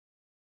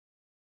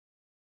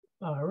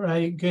All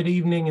right, good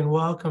evening and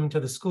welcome to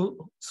the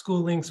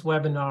SchooLinks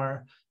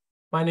webinar.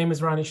 My name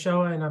is Ronnie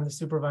Shoa and I'm the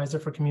Supervisor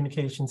for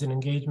Communications and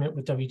Engagement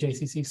with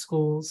WJCC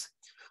Schools.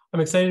 I'm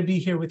excited to be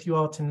here with you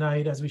all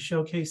tonight as we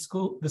showcase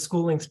the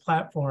SchooLinks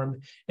platform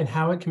and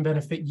how it can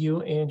benefit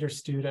you and your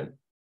student.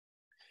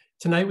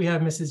 Tonight we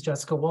have Mrs.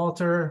 Jessica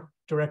Walter,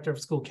 Director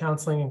of School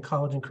Counseling and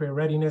College and Career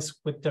Readiness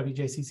with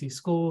WJCC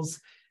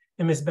Schools,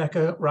 and Ms.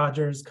 Becca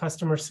Rogers,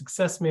 Customer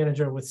Success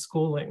Manager with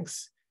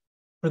SchooLinks.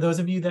 For those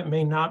of you that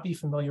may not be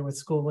familiar with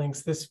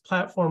SchooLinks, this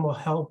platform will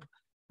help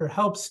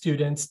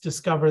students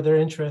discover their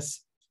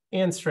interests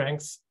and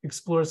strengths,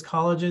 explores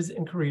colleges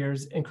and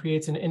careers, and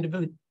creates an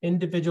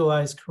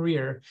individualized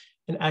career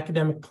and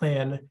academic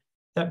plan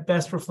that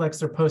best reflects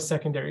their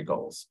post-secondary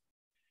goals.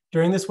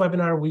 During this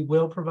webinar, we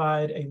will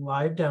provide a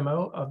live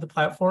demo of the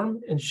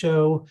platform and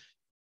show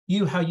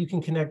you how you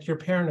can connect your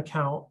parent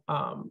account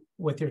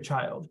with your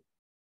child.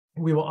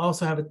 We will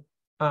also have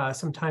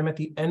some time at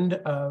the end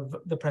of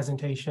the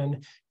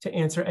presentation to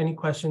answer any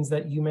questions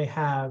that you may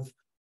have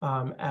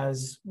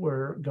as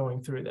we're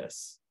going through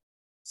this.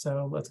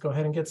 So let's go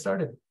ahead and get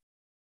started.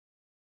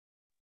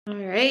 All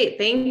right,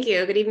 thank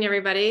you. Good evening,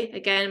 everybody.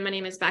 Again, my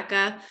name is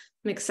Becca.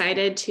 I'm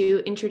excited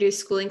to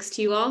introduce SchooLinks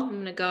to you all. I'm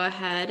going to go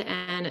ahead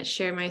and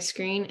share my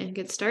screen and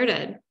get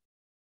started.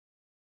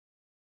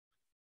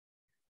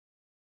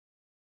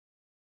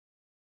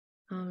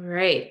 All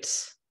right.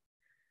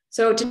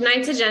 So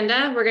tonight's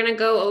agenda, we're going to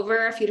go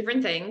over a few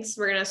different things.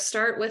 We're going to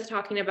start with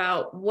talking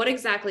about what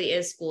exactly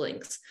is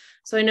SchooLinks.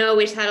 So I know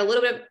we just had a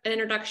little bit of an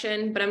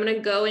introduction, but I'm going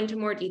to go into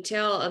more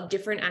detail of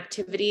different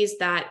activities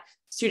that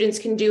students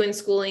can do in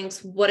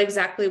SchooLinks, what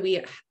exactly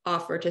we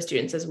offer to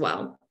students as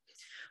well.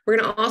 We're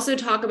going to also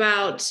talk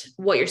about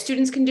what your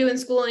students can do in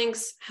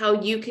SchooLinks,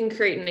 how you can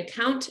create an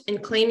account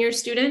and claim your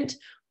student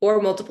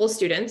or multiple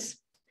students,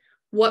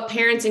 what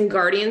parents and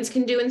guardians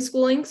can do in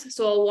SchooLinks.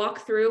 So I'll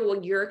walk through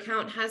what your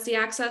account has the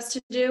access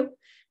to do.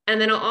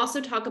 And then I'll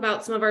also talk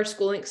about some of our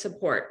SchooLinks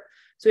support.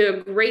 So we have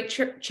a great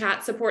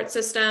chat support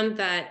system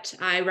that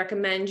I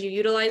recommend you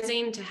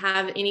utilizing to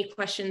have any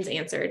questions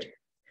answered.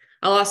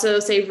 I'll also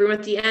save room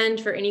at the end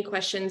for any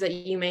questions that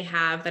you may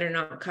have that are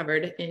not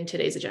covered in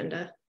today's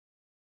agenda.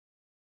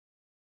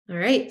 All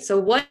right, so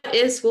what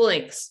is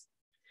SchooLinks?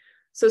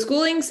 So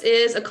SchooLinks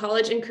is a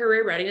college and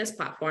career readiness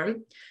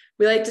platform.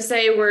 We like to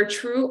say we're a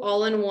true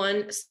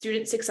all-in-one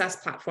student success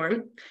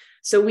platform.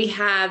 So we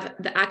have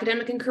the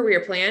academic and career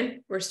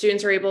plan, where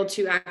students are able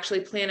to actually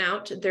plan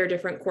out their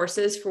different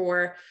courses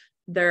for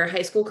their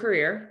high school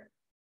career.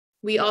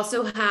 We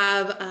also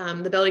have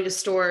the ability to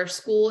store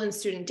school and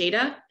student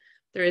data.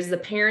 There is the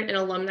parent and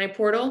alumni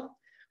portal.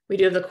 We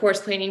do have the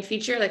course planning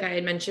feature, like I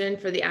had mentioned,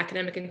 for the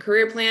academic and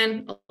career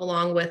plan,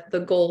 along with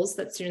the goals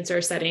that students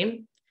are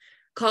setting.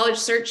 College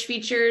search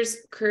features,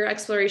 career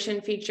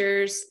exploration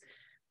features,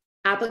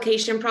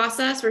 application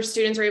process where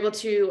students are able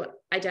to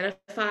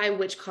identify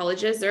which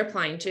colleges they're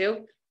applying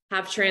to,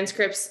 have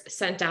transcripts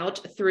sent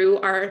out through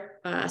our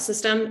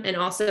system, and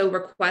also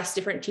request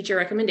different teacher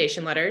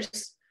recommendation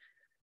letters.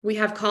 We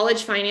have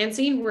college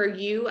financing where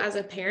you as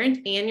a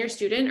parent and your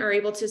student are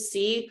able to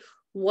see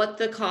what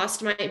the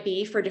cost might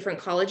be for different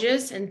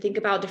colleges and think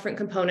about different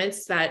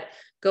components that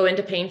go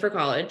into paying for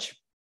college.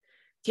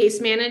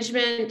 Case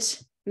management,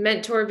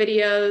 mentor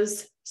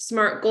videos,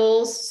 SMART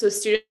goals. So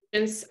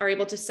students are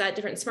able to set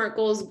different SMART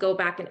goals, go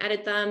back and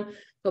edit them,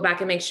 go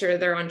back and make sure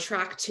they're on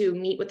track to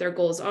meet what their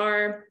goals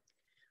are.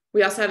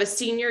 We also have a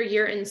senior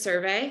year-end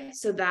survey.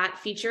 So that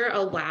feature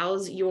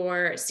allows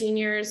your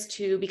seniors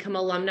to become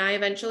alumni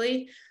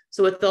eventually.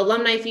 So with the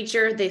alumni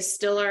feature, they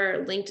still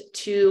are linked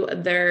to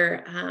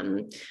their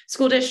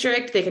school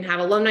district. They can have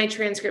alumni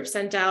transcripts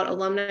sent out,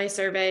 alumni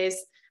surveys.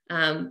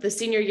 The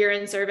senior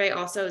year-end survey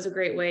also is a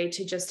great way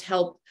to just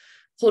help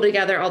pull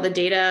together all the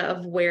data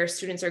of where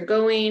students are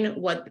going,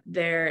 what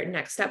their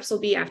next steps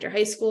will be after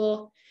high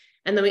school.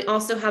 And then we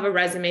also have a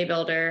resume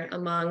builder,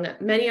 among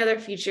many other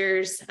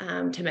features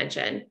to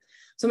mention.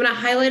 So I'm going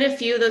to highlight a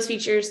few of those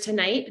features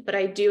tonight, but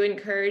I do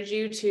encourage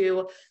you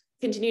to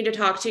continue to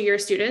talk to your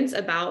students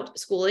about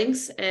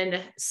SchooLinks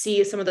and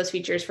see some of those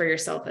features for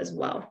yourself as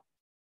well.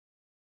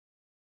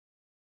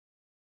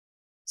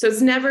 So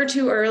it's never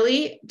too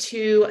early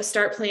to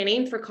start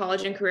planning for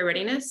college and career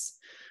readiness.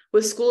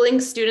 With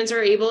SchooLinks, students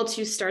are able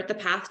to start the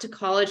path to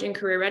college and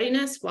career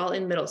readiness while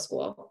in middle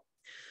school.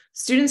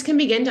 Students can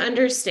begin to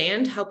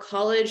understand how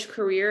college,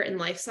 career, and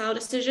lifestyle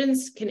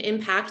decisions can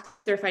impact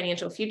their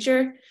financial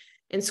future.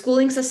 And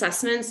SchooLinks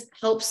assessments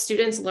help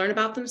students learn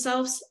about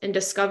themselves and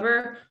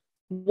discover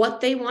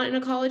what they want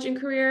in a college and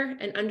career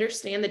and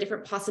understand the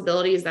different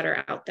possibilities that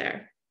are out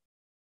there.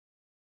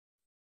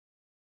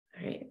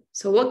 All right,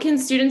 so what can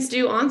students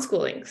do on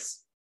SchooLinks?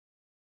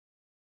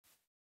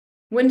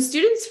 When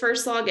students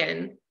first log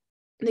in,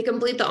 they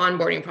complete the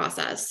onboarding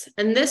process,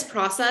 and this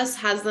process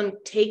has them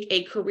take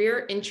a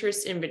career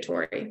interest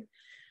inventory.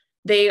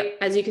 They,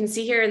 as you can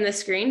see here in the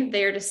screen,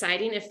 they are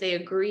deciding if they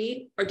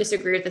agree or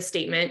disagree with the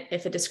statement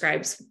if it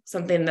describes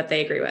something that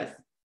they agree with.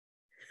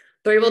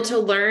 They're able to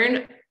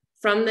learn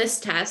from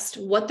this test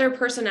what their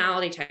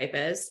personality type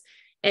is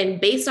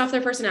And based off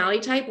their personality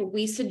type,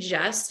 we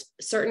suggest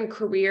certain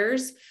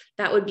careers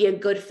that would be a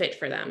good fit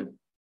for them.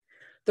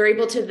 They're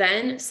able to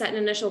then set an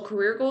initial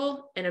career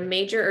goal and a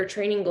major or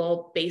training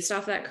goal based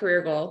off that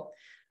career goal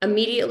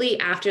immediately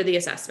after the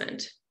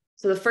assessment.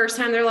 So the first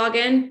time they log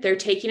in, they're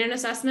taking an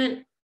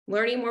assessment,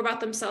 learning more about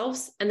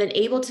themselves, and then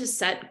able to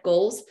set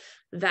goals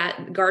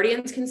that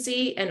guardians can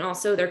see and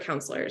also their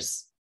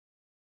counselors.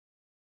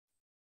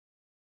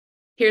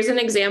 Here's an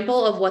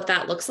example of what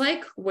that looks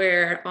like,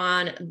 where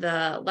on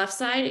the left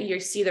side, you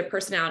see their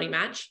personality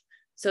match.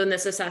 So in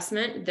this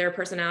assessment, their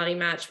personality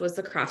match was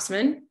the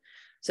craftsman.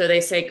 So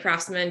they say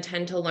craftsmen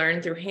tend to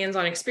learn through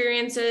hands-on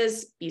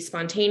experiences, be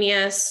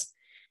spontaneous.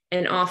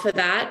 And off of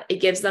that,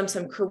 it gives them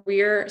some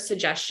career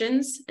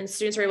suggestions, and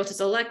students are able to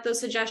select those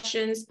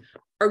suggestions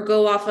or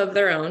go off of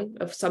their own,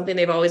 of something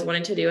they've always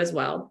wanted to do as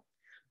well.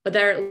 But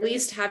they're at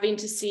least having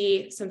to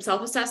see some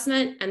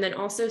self-assessment and then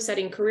also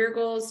setting career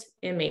goals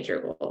and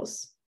major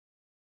goals.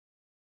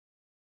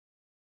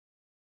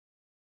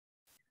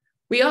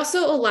 We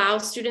also allow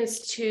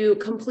students to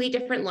complete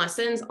different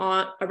lessons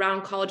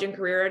around college and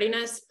career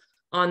readiness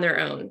on their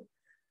own.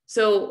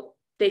 So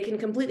they can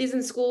complete these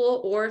in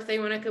school, or if they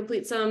want to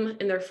complete some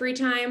in their free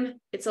time,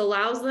 it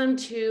allows them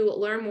to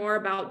learn more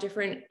about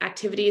different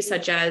activities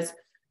such as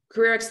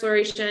career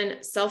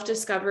exploration,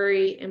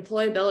 self-discovery,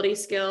 employability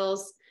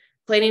skills,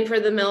 planning for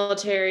the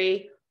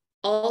military,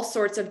 all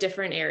sorts of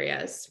different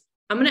areas.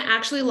 I'm going to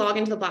actually log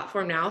into the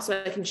platform now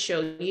so I can show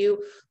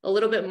you a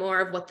little bit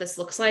more of what this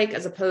looks like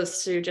as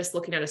opposed to just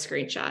looking at a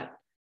screenshot.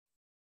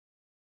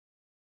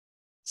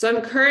 So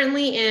I'm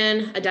currently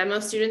in a demo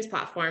students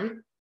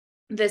platform.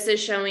 This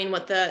is showing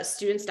what the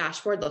students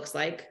dashboard looks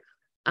like.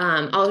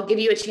 I'll give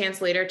you a chance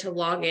later to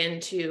log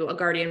into a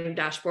Guardian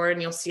dashboard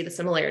and you'll see the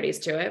similarities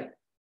to it.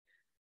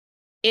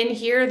 In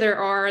here, there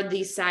are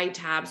these side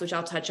tabs, which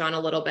I'll touch on a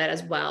little bit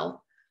as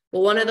well.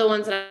 Well, one of the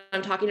ones that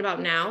I'm talking about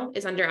now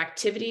is under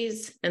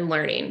activities and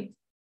learning.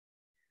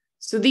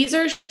 So these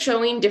are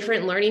showing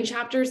different learning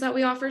chapters that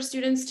we offer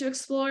students to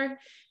explore.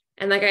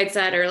 And like I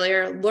said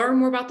earlier, learn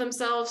more about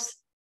themselves,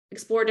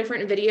 explore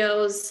different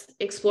videos,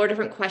 explore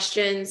different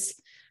questions.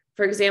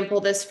 For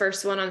example, this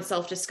first one on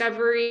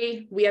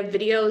self-discovery, we have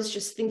videos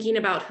just thinking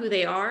about who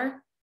they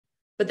are.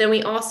 But then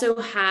we also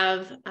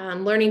have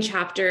learning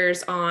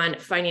chapters on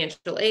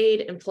financial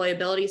aid,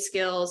 employability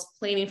skills,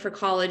 planning for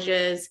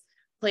colleges,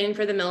 planning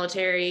for the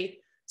military.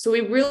 So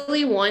we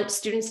really want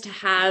students to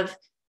have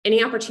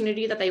any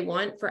opportunity that they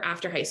want for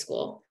after high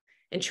school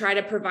and try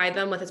to provide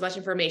them with as much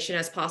information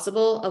as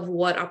possible of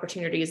what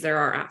opportunities there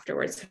are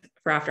afterwards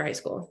for after high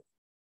school.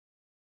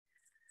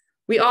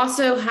 We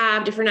also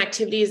have different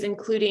activities,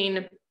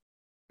 including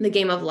the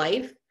game of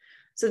life.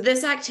 So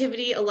this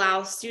activity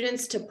allows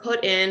students to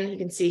put in, you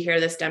can see here,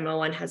 this demo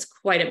one has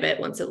quite a bit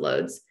once it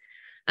loads.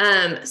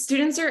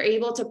 Students are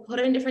able to put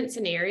in different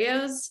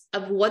scenarios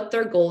of what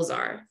their goals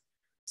are.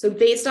 So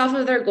based off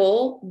of their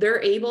goal,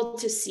 they're able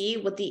to see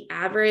what the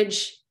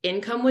average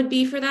income would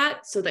be for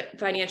that, so the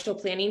financial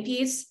planning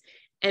piece,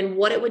 and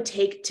what it would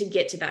take to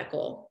get to that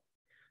goal.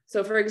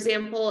 So for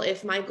example,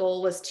 if my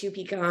goal was to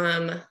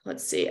become,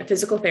 let's see, a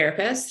physical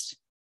therapist,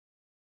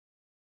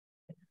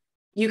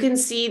 you can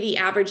see the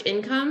average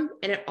income,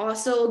 and it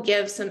also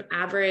gives some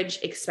average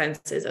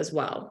expenses as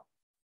well.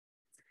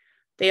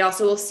 They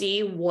also will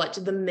see what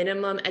the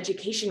minimum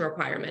education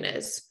requirement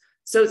is.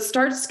 So it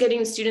starts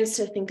getting students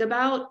to think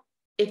about,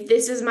 if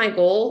this is my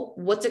goal,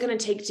 what's it going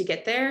to take to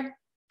get there?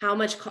 How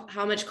much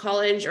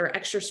college or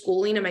extra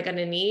schooling am I going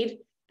to need?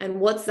 And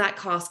what's that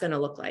cost going to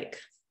look like?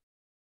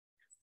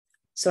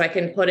 So I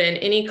can put in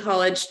any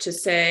college to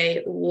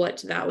say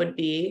what that would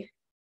be.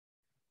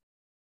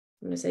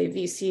 I'm going to say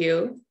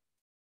VCU.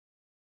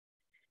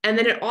 And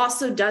then it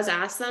also does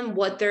ask them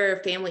what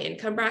their family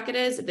income bracket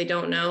is. If they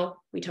don't know,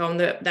 we tell them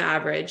the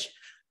average.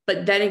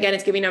 But then again,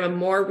 it's giving them a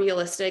more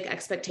realistic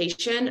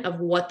expectation of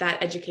what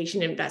that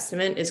education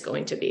investment is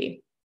going to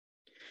be.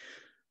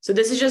 So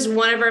this is just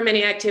one of our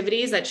many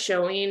activities that's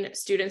showing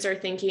students are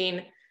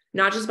thinking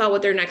not just about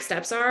what their next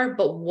steps are,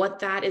 but what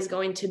that is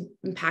going to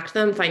impact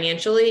them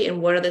financially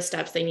and what are the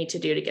steps they need to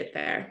do to get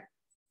there.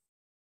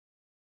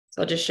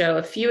 So I'll just show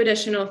a few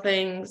additional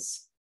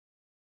things.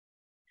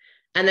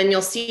 And then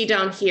you'll see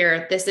down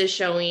here, this is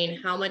showing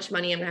how much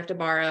money I'm gonna have to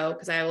borrow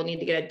because I will need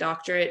to get a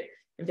doctorate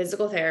in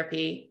physical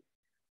therapy,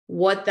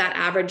 what that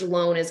average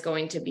loan is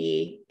going to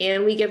be.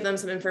 And we give them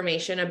some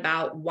information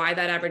about why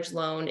that average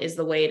loan is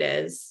the way it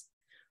is,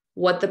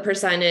 what the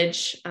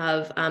percentage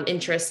of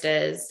interest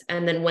is,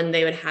 and then when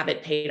they would have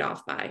it paid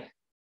off by.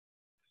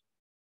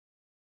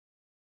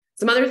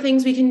 Some other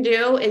things we can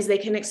do is they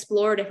can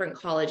explore different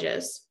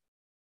colleges.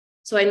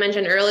 So I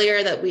mentioned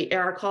earlier that we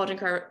are a college and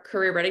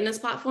career readiness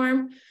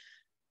platform,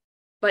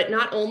 but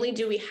not only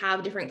do we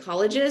have different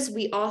colleges,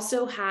 we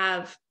also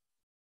have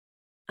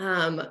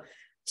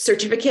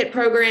certificate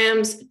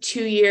programs,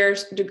 2-year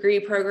degree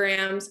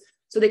programs.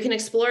 So they can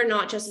explore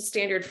not just a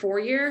standard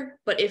 4-year,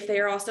 but if they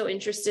are also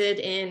interested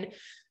in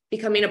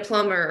becoming a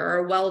plumber or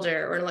a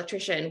welder or an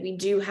electrician, we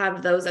do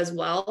have those as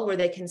well, where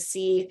they can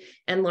see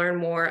and learn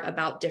more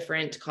about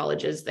different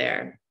colleges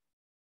there.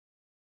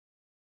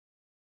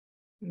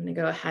 I'm going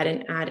to go ahead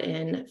and add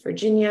in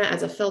Virginia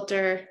as a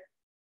filter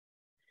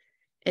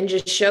and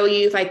just show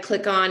you if I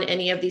click on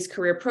any of these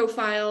career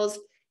profiles,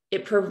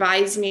 it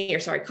provides me,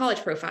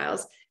 college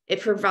profiles,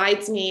 it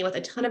provides me with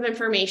a ton of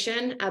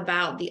information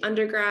about the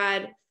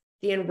undergrad,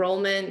 the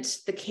enrollment,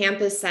 the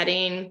campus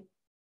setting,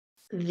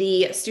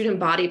 the student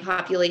body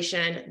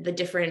population, the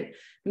different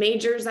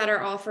majors that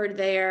are offered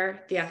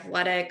there, the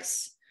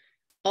athletics,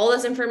 all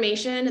this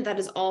information that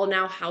is all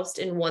now housed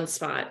in one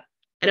spot.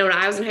 I know when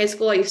I was in high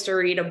school, I used to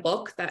read a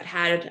book that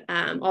had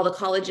all the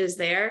colleges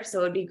there.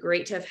 So it'd be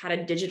great to have had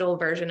a digital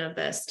version of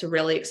this to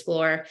really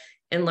explore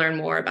and learn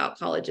more about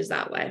colleges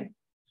that way.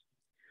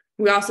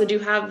 We also do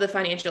have the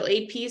financial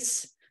aid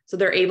piece. So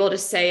they're able to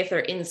say if they're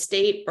in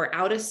state or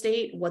out of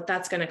state, what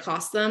that's going to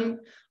cost them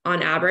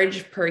on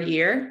average per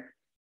year,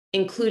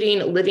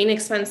 including living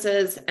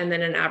expenses, and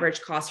then an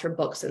average cost for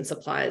books and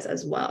supplies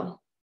as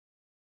well.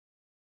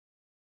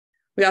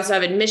 We also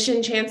have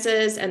admission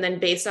chances, and then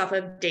based off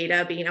of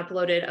data being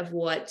uploaded of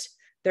what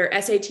their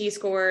SAT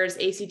scores,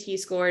 ACT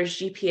scores,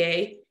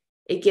 GPA,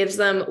 it gives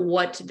them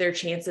what their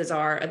chances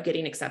are of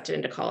getting accepted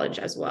into college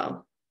as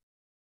well.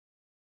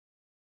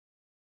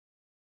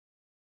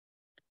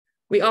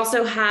 We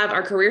also have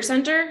our career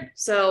center.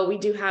 So we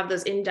do have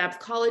those in-depth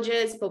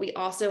colleges, but we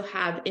also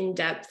have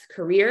in-depth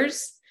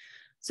careers.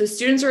 So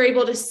students are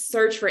able to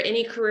search for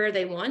any career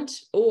they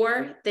want,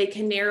 or they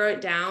can narrow it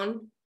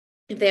down.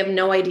 If they have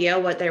no idea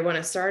what they want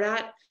to start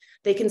at,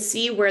 they can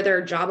see where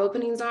their job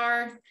openings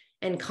are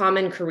and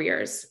common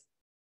careers.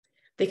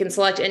 They can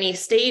select any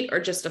state or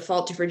just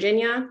default to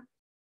Virginia.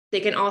 They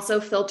can also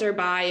filter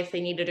by if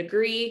they need a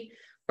degree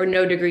or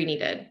no degree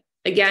needed.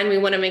 Again, we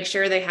want to make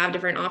sure they have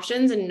different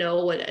options and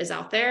know what is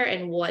out there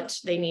and what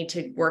they need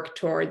to work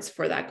towards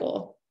for that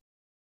goal.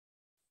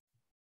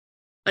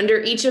 Under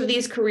each of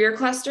these career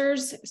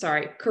profiles,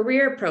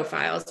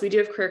 we do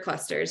have career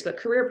clusters, but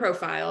career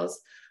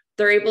profiles,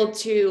 they're able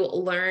to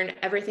learn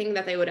everything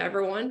that they would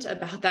ever want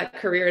about that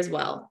career as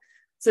well.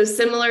 So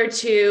similar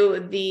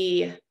to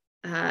the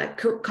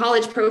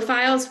college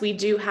profiles, we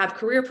do have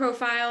career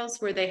profiles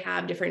where they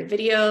have different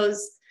videos.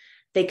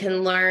 They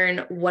can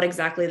learn what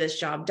exactly this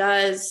job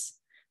does.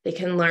 They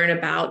can learn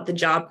about the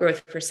job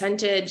growth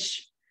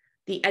percentage,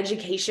 the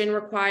education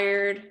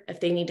required. If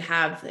they need to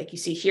have, like you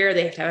see here,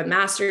 they have to have a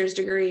master's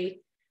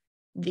degree.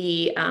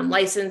 The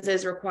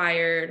licenses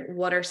required,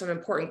 what are some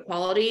important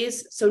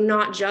qualities? So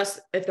not just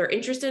if they're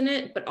interested in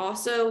it, but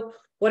also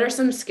what are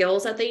some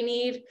skills that they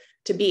need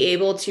to be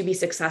able to be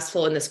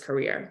successful in this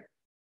career.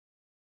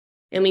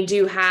 And we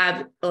do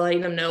have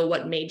letting them know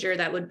what major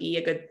that would be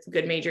a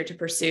good major to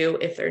pursue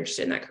if they're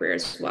interested in that career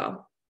as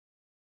well.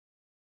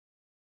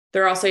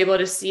 They're also able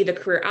to see the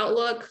career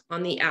outlook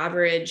on the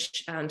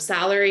average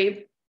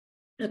salary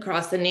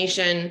across the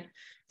nation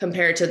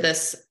compared to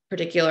this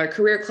particular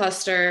career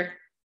cluster,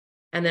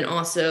 and then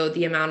also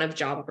the amount of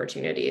job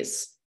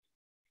opportunities.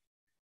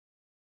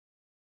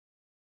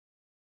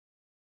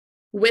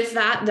 With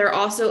that, they're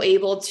also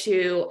able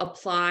to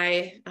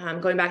apply,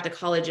 going back to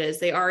colleges,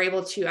 they are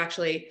able to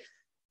actually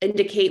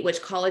indicate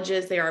which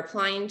colleges they are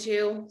applying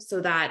to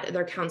so that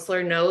their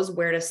counselor knows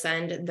where to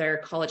send their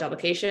college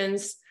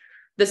applications.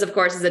 This, of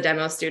course, is a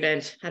demo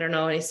student. I don't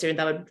know any student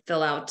that would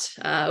fill out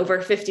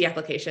over 50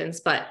 applications,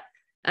 but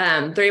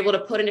they're able to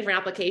put in different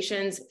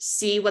applications,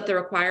 see what the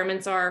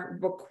requirements are,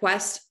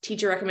 request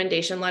teacher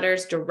recommendation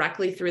letters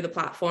directly through the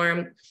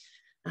platform,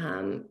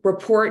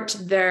 report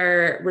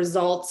their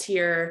results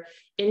here,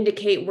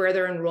 indicate where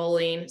they're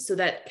enrolling so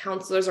that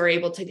counselors are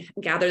able to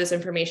gather this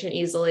information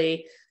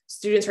easily.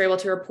 Students are able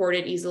to report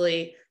it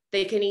easily.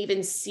 They can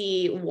even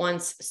see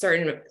once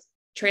certain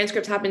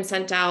transcripts have been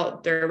sent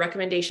out, their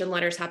recommendation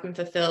letters have been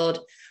fulfilled.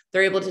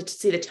 They're able to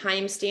see the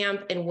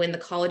timestamp and when the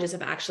colleges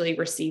have actually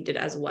received it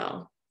as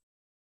well.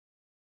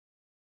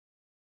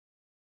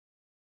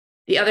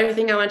 The other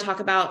thing I want to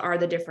talk about are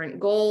the different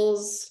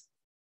goals.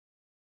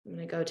 I'm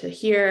going to go to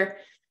here.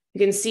 You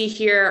can see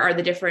here are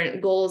the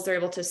different goals they're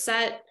able to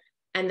set,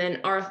 and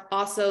then are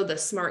also the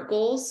SMART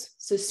goals.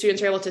 So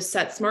students are able to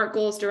set SMART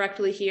goals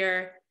directly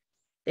here.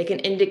 They can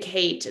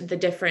indicate the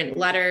different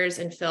letters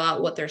and fill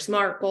out what their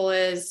SMART goal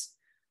is.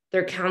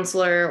 Their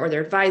counselor or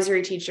their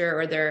advisory teacher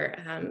or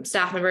their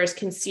staff members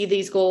can see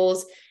these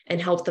goals and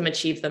help them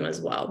achieve them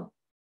as well.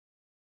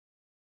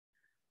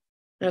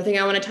 Another thing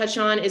I want to touch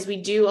on is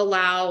we do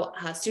allow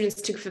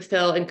students to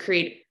fulfill and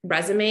create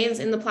resumes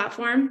in the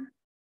platform.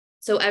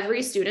 So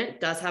every student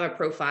does have a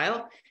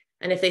profile.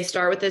 And if they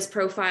start with this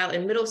profile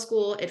in middle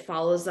school, it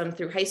follows them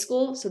through high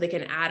school, so they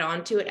can add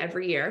on to it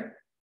every year.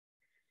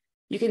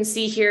 You can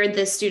see here,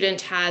 this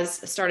student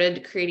has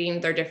started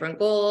creating their different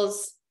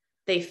goals.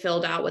 They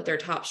filled out what their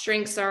top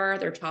strengths are,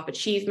 their top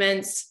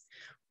achievements.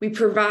 We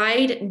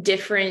provide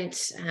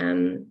different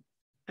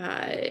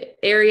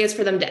areas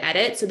for them to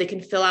edit so they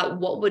can fill out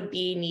what would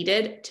be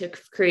needed to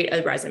create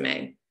a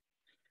resume.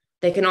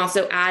 They can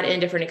also add in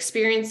different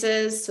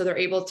experiences. So they're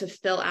able to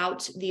fill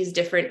out these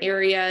different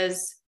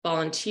areas,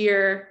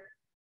 volunteer,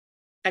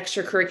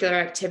 extracurricular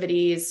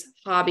activities,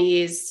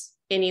 hobbies,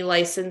 any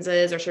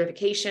licenses or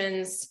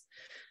certifications.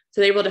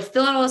 So they're able to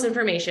fill out all this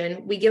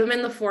information. We give them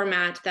in the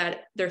format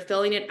that they're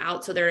filling it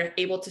out so they're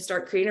able to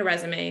start creating a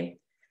resume.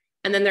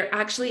 And then they're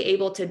actually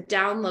able to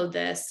download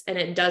this and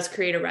it does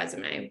create a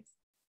resume.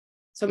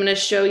 So I'm going to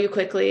show you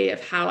quickly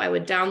of how I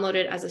would download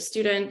it as a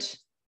student,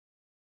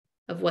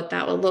 of what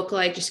that would look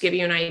like, just to give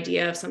you an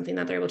idea of something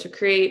that they're able to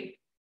create.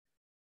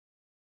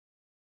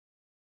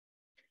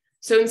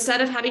 So instead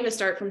of having to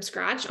start from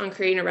scratch on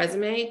creating a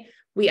resume,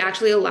 we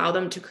actually allow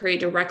them to create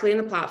directly in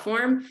the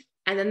platform,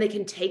 and then they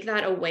can take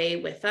that away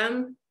with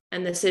them.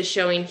 And this is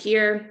showing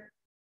here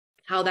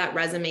how that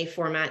resume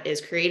format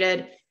is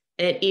created.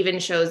 And it even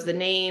shows the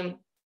name.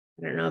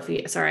 I don't know if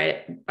you,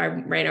 sorry, I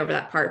ran over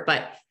that part,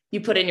 but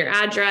you put in your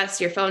address,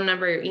 your phone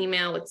number, your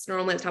email, what's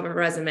normally at the top of a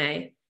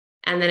resume,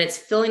 and then it's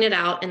filling it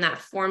out in that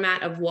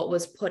format of what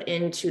was put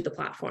into the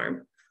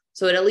platform.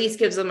 So it at least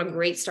gives them a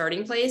great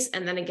starting place.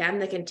 And then again,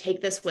 they can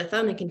take this with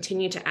them and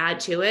continue to add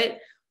to it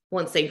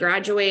once they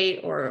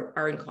graduate or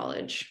are in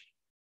college.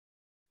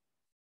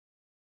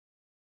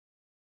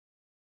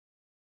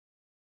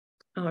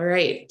 All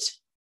right.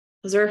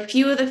 Those are a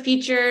few of the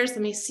features.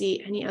 Let me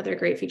see any other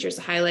great features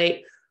to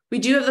highlight. We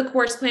do have the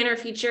course planner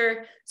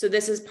feature. So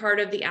this is part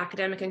of the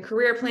academic and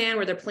career plan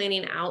where they're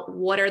planning out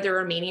what are the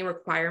remaining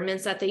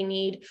requirements that they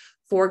need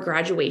for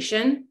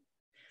graduation.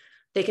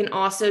 They can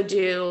also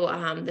do,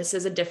 this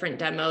is a different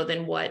demo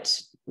than what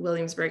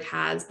Williamsburg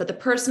has, but the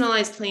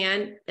personalized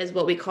plan is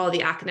what we call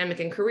the academic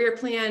and career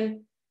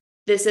plan.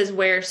 This is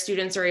where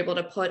students are able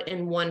to put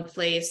in one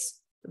place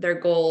their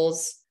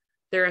goals,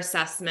 their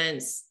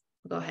assessments.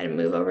 I'll go ahead and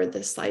move over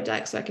this slide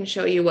deck so I can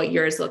show you what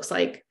yours looks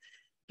like.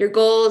 Your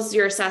goals,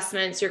 your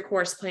assessments, your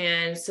course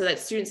plan, so that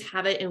students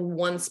have it in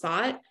one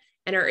spot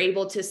and are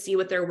able to see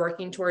what they're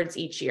working towards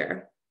each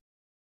year.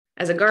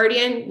 As a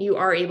guardian, you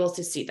are able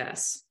to see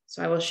this.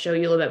 So I will show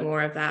you a little bit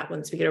more of that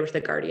once we get over to the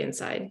guardian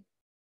side.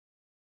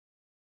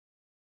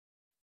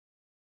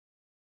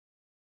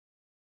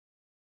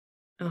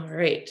 All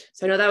right,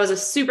 so I know that was a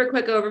super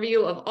quick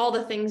overview of all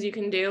the things you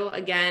can do.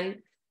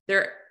 Again,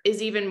 there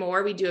is even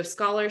more. We do have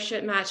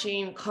scholarship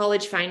matching,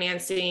 college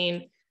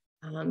financing,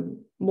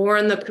 more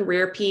on the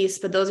career piece,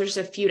 but those are just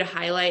a few to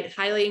highlight.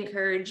 Highly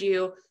encourage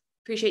you,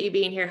 appreciate you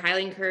being here,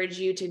 highly encourage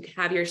you to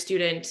have your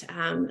student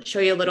show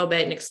you a little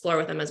bit and explore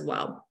with them as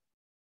well.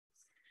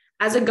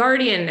 As a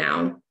guardian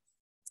now,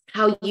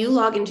 how you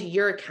log into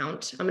your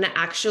account, I'm going to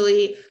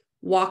actually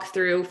walk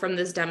through from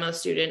this demo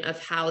student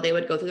of how they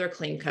would go through their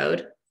claim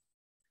code.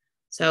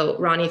 So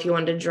Ronnie, if you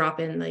wanted to drop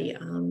in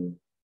the,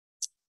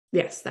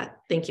 yes,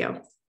 thank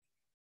you.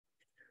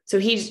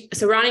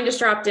 So Ronnie just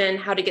dropped in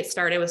how to get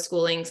started with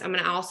SchooLinks. I'm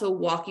going to also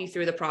walk you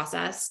through the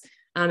process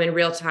in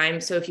real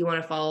time. So if you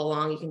want to follow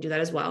along, you can do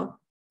that as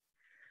well.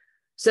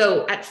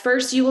 So at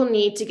first you will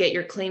need to get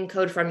your claim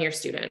code from your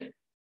student.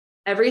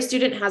 Every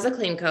student has a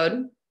claim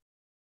code.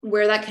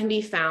 Where that can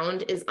be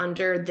found is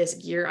under this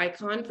gear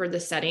icon for the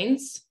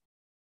settings.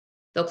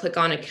 They'll click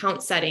on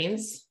account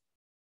settings.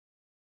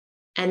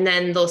 And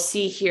then they'll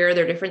see here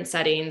their different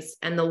settings.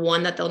 And the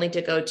one that they'll need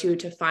to go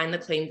to find the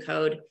claim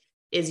code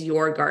is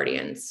your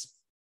guardians.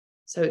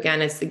 So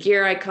again, it's the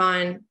gear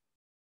icon,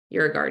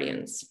 your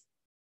guardians.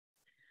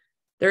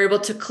 They're able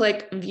to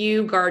click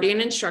view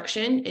guardian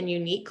instruction and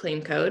unique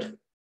claim code.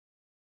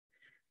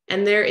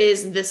 And there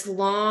is this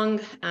long,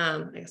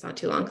 I guess not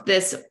too long,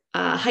 this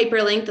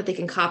hyperlink that they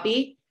can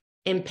copy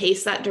and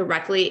paste that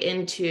directly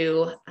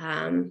into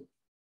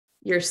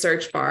your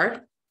search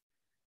bar.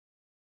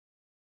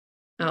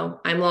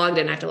 Oh, I'm logged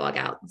in, I have to log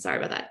out. Sorry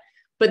about that.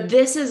 But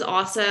this is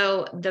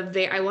also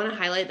I want to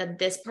highlight that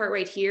this part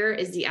right here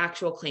is the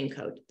actual claim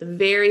code. The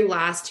very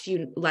last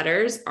few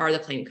letters are the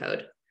claim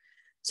code.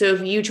 So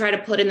if you try to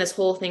put in this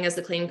whole thing as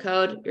the claim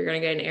code, you're going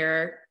to get an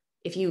error.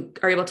 If you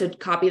are able to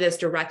copy this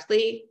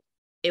directly,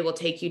 it will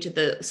take you to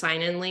the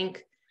sign-in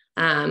link.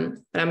 But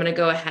I'm going to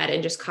go ahead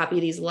and just copy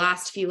these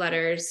last few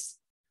letters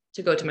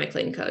to go to my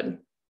claim code.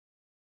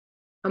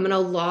 I'm going to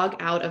log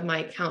out of my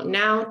account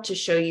now to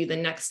show you the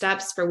next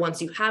steps for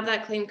once you have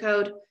that claim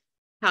code,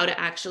 how to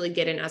actually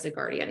get in as a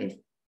guardian.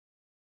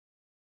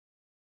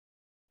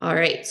 All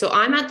right, so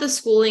I'm at the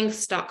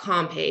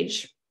SchooLinks.com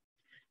page.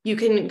 You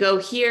can go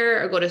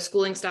here or go to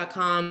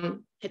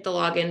SchooLinks.com, hit the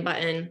login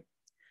button.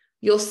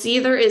 You'll see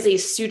there is a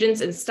students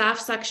and staff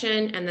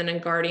section and then a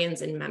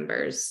guardians and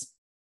members.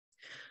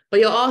 But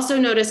you'll also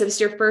notice if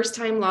it's your first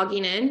time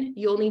logging in,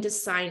 you'll need to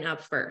sign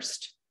up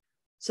first.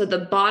 So the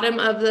bottom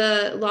of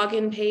the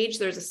login page,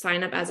 there's a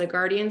sign up as a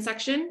guardian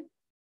section.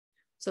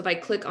 So if I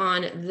click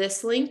on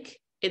this link,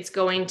 it's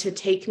going to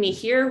take me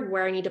here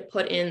where I need to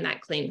put in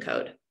that claim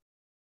code.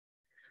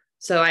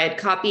 So I had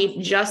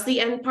copied just the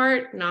end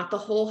part, not the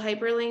whole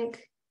hyperlink.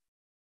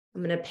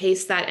 I'm going to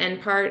paste that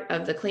end part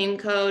of the claim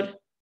code,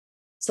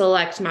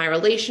 select my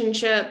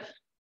relationship.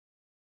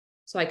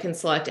 So I can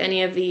select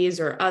any of these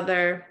or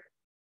other,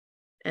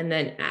 and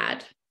then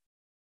add.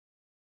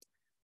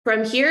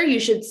 From here, you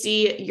should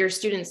see your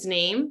student's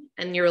name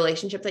and your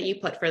relationship that you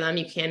put for them.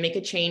 You can make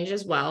a change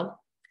as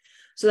well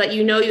so that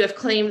you know you have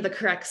claimed the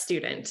correct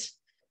student.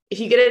 If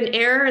you get an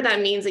error,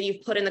 that means that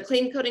you've put in the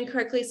claim code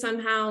incorrectly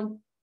somehow.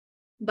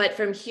 But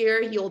from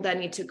here, you'll then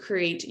need to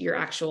create your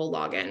actual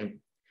login.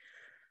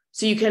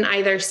 So you can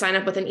either sign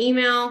up with an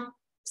email,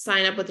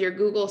 sign up with your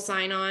Google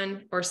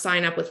sign-on, or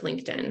sign up with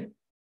LinkedIn.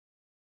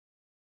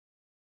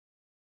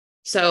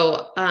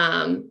 So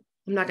I'm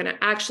not going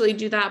to actually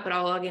do that, but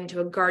I'll log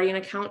into a Guardian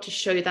account to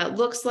show you what that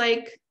looks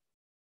like.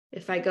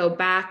 If I go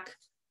back,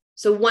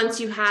 so once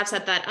you have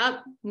set that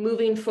up,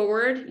 moving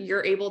forward,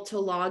 you're able to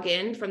log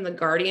in from the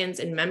Guardians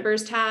and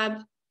Members tab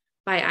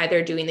by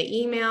either doing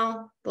the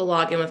email, the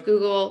login with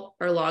Google,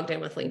 or logged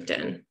in with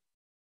LinkedIn.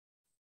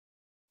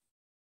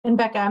 And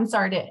Becca, I'm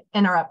sorry to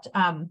interrupt.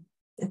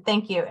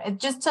 Thank you.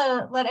 Just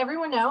to let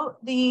everyone know,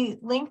 the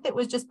link that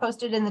was just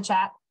posted in the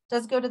chat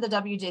does go to the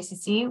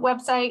WJCC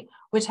website,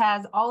 which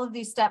has all of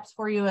these steps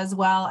for you as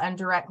well and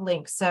direct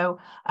links. So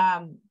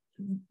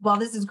while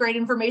this is great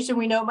information,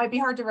 we know it might be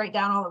hard to write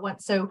down all at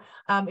once. So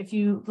if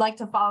you like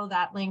to follow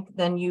that link,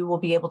 then you will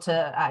be able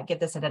to get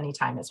this at any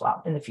time as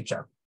well in the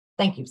future.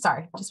 Thank you.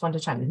 Sorry, just wanted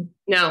to chime in.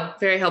 No,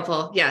 very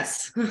helpful.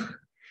 Yes.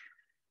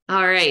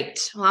 All right.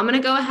 Well, I'm going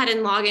to go ahead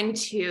and log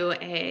into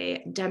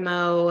a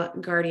demo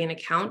Guardian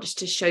account just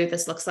to show you what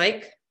this looks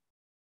like.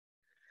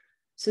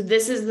 So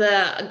this is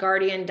the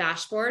Guardian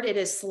dashboard. It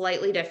is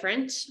slightly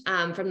different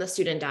from the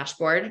student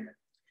dashboard.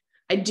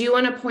 I do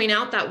want to point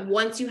out that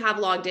once you have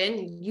logged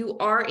in, you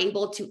are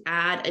able to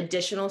add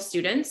additional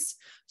students.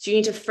 So you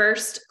need to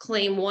first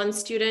claim one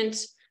student,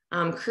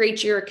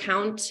 create your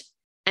account,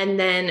 and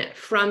then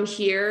from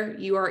here,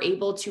 you are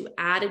able to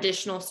add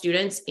additional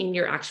students in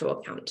your actual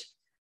account.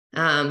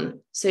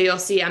 So you'll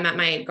see I'm at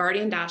my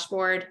Guardian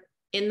dashboard.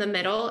 In the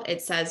middle,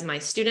 it says my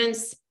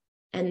students.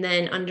 And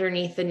then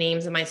underneath the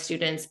names of my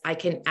students, I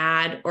can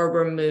add or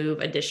remove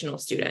additional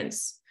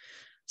students.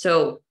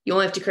 So you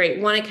only have to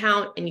create one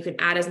account and you can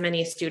add as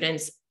many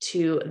students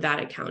to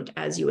that account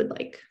as you would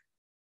like.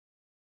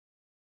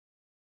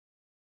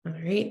 All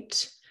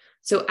right.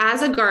 So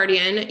as a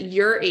guardian,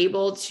 you're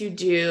able to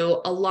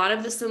do a lot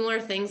of the similar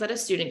things that a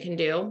student can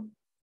do.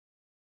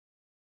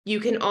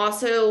 You can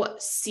also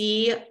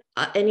see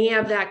any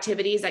of the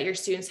activities that your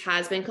students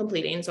has been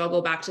completing. So I'll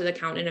go back to the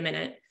account in a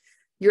minute.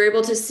 You're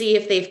able to see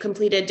if they've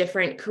completed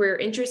different career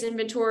interest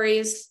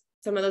inventories,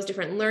 some of those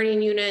different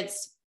learning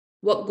units,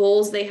 what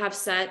goals they have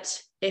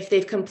set. If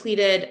they've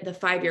completed the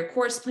 5-year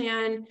course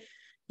plan,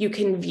 you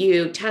can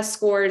view test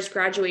scores,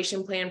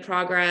 graduation plan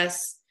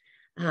progress.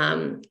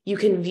 You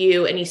can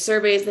view any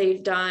surveys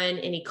they've done,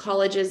 any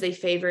colleges they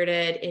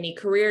favorited, any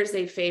careers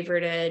they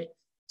favorited.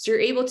 So you're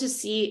able to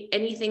see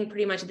anything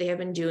pretty much that they have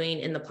been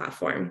doing in the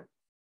platform.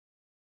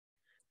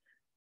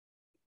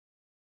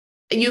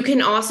 You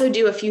can also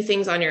do a few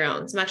things on your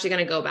own. So I'm actually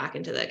going to go back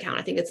into the account.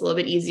 I think it's a little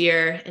bit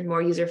easier and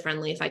more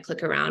user-friendly if I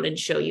click around and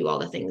show you all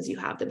the things you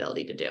have the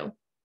ability to do.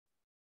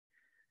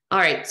 All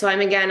right, so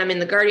I'm in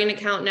the Guardian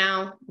account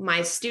now.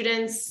 My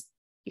students,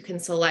 you can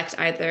select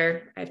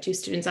either, I have 2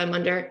 students I'm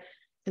under,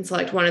 and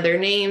select one of their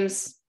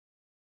names.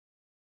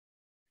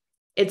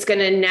 It's going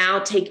to now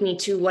take me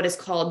to what is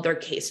called their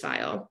case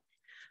file.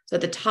 So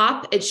at the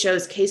top, it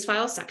shows case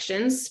file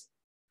sections.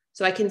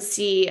 So I can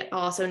see, I'll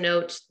also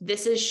note,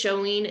 this is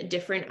showing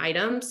different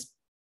items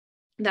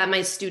that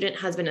my student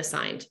has been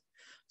assigned.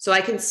 So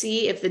I can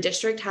see if the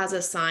district has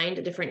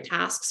assigned different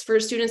tasks for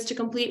students to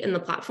complete in the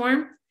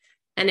platform,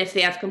 and if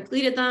they have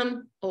completed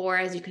them, or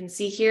as you can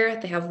see here,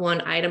 they have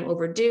one item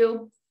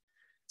overdue.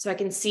 So I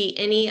can see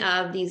any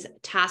of these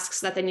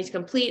tasks that they need to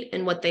complete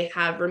and what they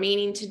have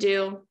remaining to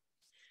do.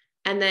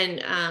 And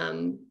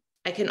then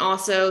I can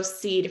also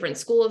see different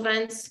school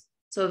events.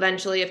 So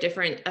eventually, if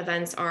different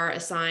events are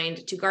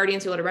assigned to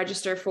guardians who want to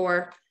register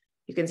for,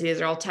 you can see these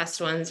are all test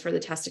ones for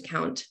the test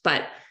account,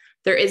 but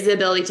there is the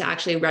ability to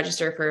actually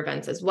register for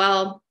events as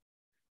well.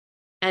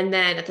 And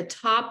then at the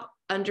top,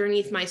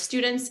 underneath my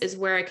students is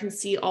where I can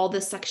see all the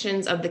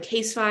sections of the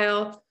case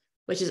file,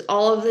 which is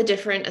all of the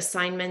different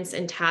assignments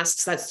and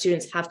tasks that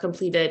students have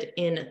completed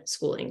in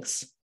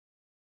SchooLinks.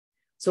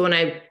 So when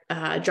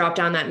I drop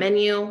down that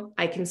menu,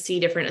 I can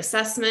see different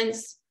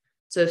assessments.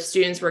 So if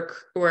students were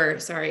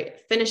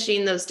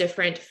finishing those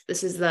different,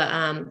 this is the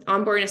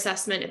onboarding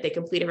assessment. If they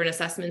complete different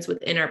assessments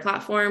within our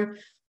platform,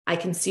 I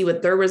can see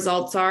what their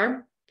results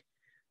are.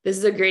 This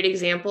is a great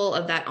example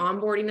of that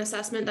onboarding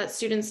assessment that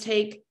students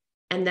take,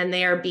 and then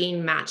they are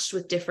being matched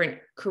with different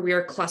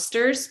career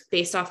clusters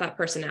based off that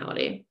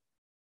personality.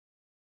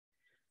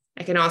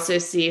 I can also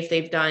see if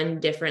they've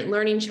done different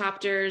learning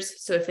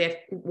chapters. So if they've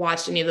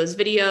watched any of those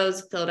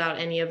videos, filled out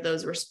any of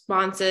those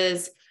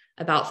responses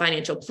about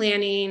financial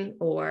planning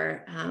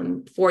or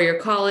 4-year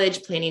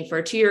college, planning for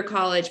a 2-year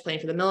college,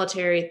 planning for the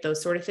military,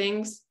 those sort of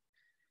things.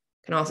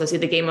 Can also see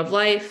the game of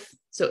life.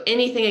 So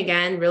anything,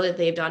 again, really that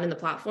they've done in the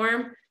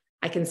platform,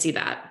 I can see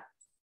that.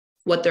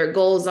 What their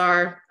goals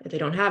are, if they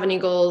don't have any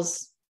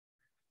goals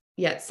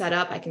yet set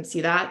up, I can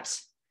see that.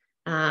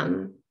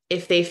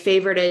 If they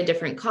favorited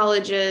different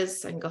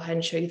colleges, I can go ahead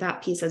and show you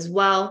that piece as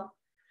well.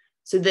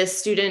 So this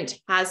student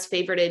has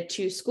favorited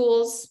 2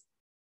 schools.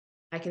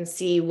 I can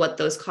see what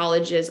those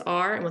colleges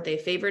are and what they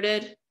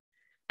favorited.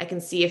 I can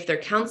see if their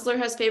counselor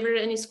has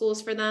favorited any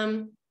schools for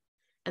them.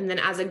 And then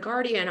as a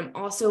guardian, I'm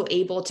also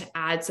able to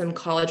add some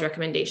college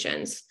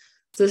recommendations.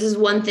 So this is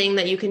one thing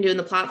that you can do in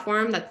the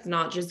platform that's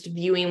not just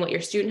viewing what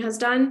your student has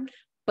done,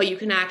 but you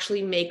can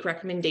actually make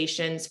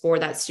recommendations for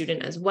that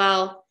student as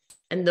well.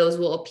 And those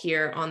will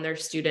appear on their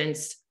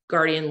students'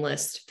 guardian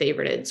list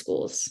favorited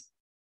schools.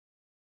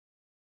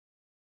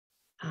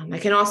 I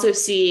can also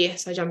see,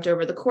 so I jumped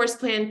over the course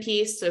plan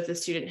piece. So if the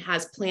student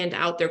has planned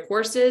out their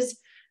courses,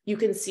 you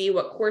can see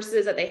what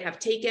courses that they have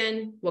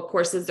taken, what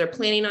courses they're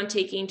planning on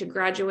taking to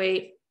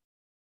graduate.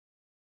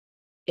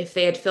 If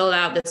they had filled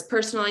out this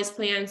personalized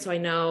plan, so I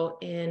know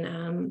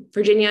in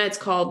Virginia, it's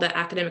called the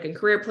academic and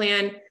career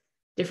plan.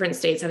 Different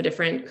states have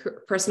different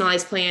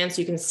personalized plans,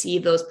 so you can see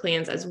those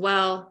plans as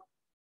well.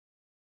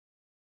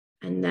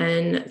 And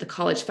then the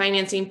college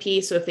financing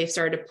piece. So if they've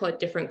started to put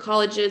different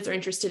colleges they're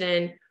interested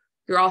in,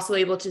 you're also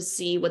able to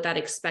see what that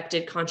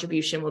expected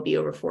contribution will be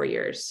over 4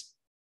 years.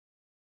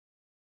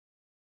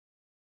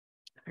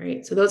 All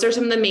right, so those are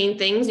some of the main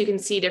things. You can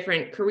see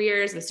different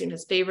careers. The student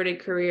has favorited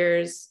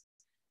careers,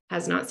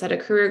 has not set a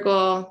career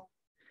goal.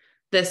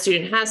 The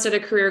student has set a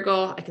career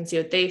goal. I can see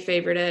what they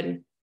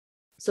favorited.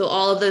 So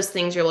all of those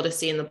things you're able to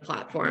see in the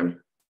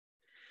platform.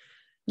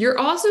 You're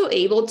also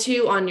able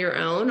to, on your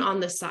own, on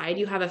the side,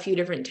 you have a few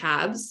different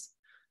tabs,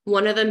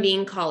 one of them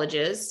being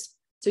colleges.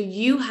 So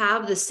you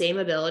have the same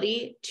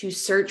ability to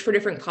search for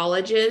different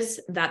colleges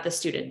that the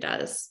student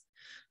does.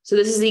 So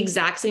this is the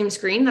exact same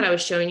screen that I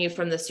was showing you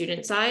from the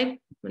student side. I'm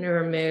going to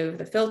remove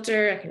the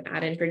filter. I can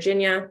add in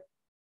Virginia,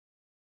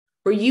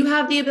 where you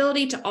have the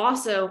ability to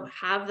also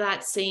have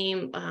that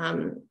same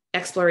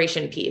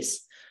exploration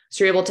piece.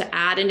 So you're able to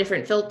add in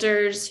different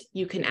filters.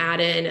 You can add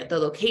in the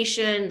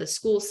location, the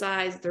school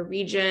size, the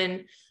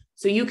region.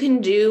 So you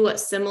can do a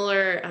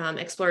similar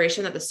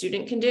exploration that the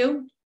student can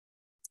do.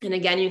 And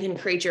again, you can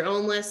create your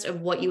own list of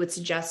what you would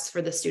suggest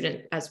for the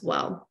student as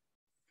well.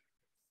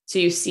 So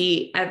you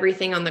see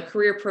everything on the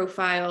career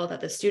profile that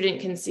the student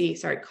can see,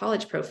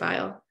 college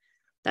profile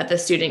that the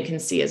student can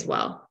see as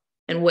well,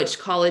 and which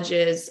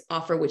colleges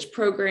offer which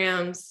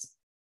programs.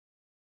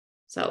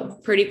 So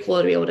pretty cool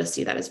to be able to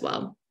see that as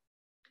well.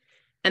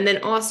 And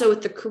then also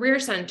with the Career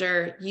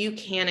Center, you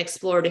can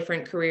explore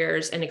different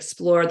careers and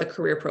explore the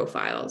career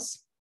profiles.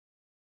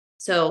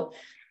 So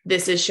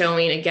this is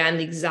showing, again,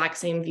 the exact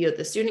same view that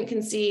the student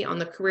can see on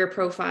the career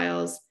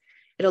profiles.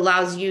 It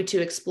allows you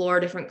to explore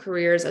different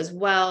careers as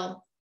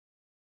well.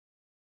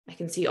 I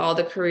can see all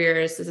the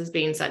careers. This is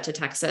being set to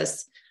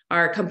Texas.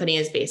 Our company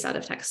is based out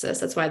of Texas.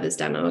 That's why this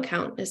demo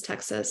account is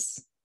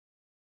Texas.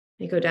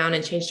 You go down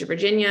and change to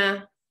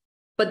Virginia.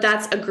 But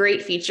that's a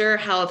great feature,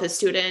 how if a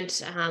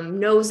student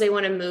knows they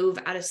want to move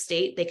out of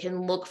state, they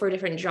can look for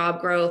different job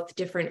growth,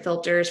 different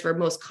filters for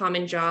most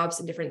common jobs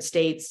in different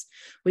states.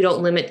 We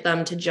don't limit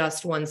them to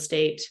just one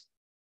state.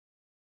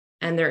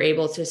 And they're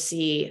able to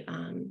see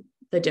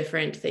the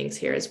different things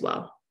here as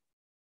well.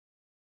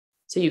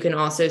 So you can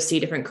also see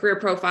different career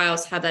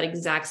profiles, have that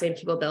exact same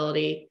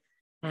capability,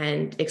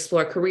 and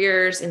explore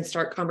careers and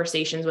start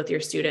conversations with your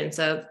students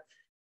of,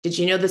 did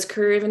you know this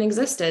career even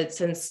existed?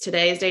 Since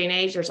today's day and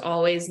age, there's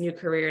always new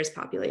careers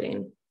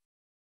populating.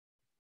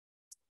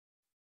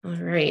 All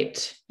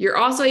right. You're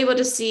also able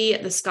to see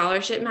the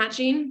scholarship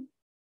matching.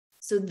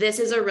 So this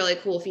is a really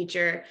cool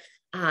feature.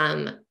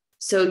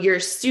 So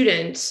your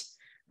student,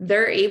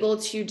 they're able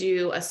to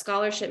do a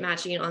scholarship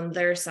matching on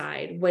their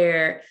side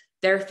where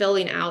they're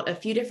filling out a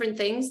few different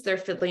things. They're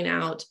filling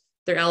out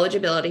their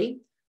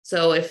eligibility.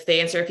 So if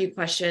they answer a few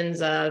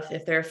questions of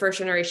if they're a first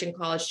generation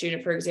college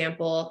student, for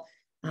example,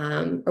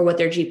 or what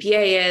their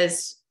GPA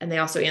is, and they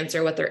also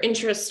answer what their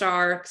interests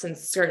are,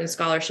 since certain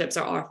scholarships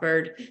are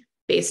offered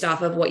based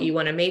off of what you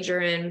want to major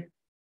in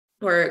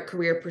or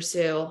career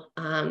pursue,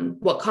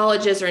 what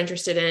colleges are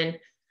interested in.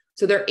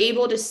 So they're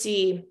able to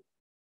see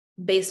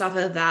based off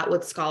of that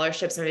what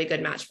scholarships are a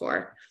good match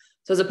for.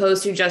 So as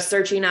opposed to just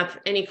searching up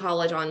any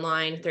college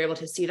online, they're able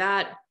to see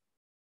that.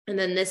 And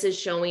then this is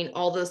showing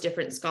all those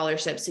different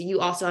scholarships. So you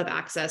also have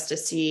access to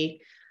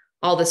see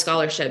all the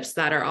scholarships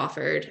that are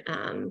offered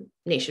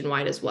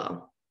nationwide as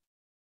well.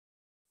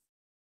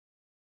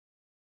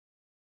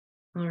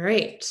 All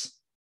right.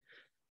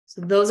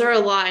 So those are a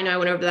lot. I know I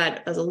went over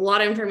that. That's a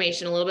lot of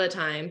information, a little bit of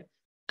time.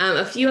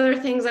 A few other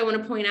things I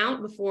want to point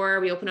out before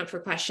we open up for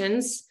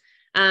questions.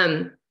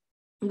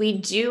 We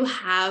do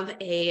have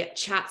a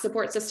chat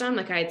support system,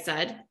 like I had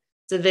said.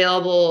 It's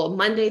available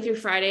Monday through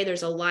Friday.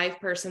 There's a live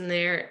person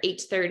there,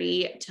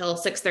 8:30 till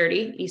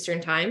 6:30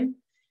 Eastern time.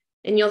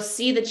 And you'll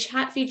see the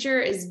chat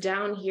feature is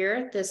down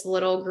here, this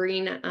little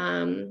green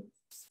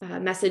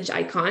message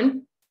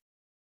icon.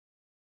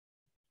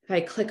 If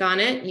I click on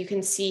it, you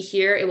can see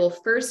here, it will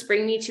first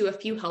bring me to a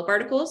few help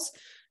articles.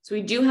 So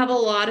we do have a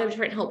lot of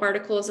different help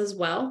articles as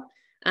well.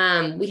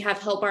 We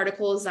have help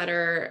articles that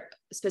are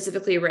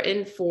specifically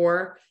written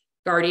for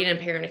guardian and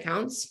parent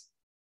accounts.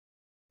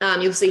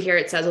 You'll see here,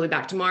 it says we'll be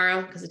back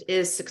tomorrow because it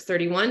is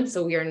 6:31.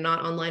 So we are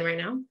not online right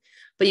now.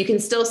 But you can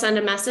still send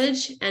a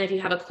message. And if you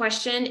have a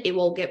question, it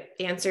will get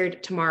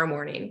answered tomorrow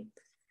morning.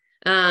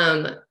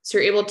 So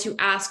you're able to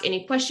ask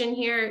any question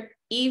here,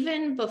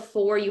 even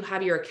before you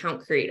have your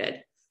account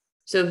created.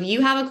 So if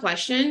you have a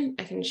question,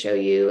 I can show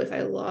you if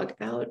I log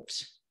out.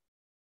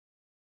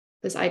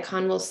 This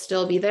icon will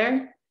still be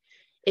there.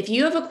 If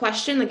you have a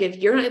question, like if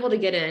you're not able to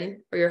get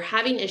in or you're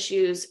having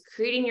issues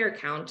creating your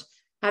account,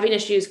 having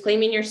issues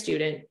claiming your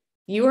student,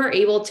 you are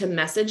able to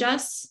message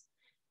us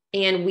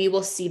and we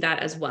will see that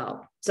as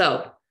well.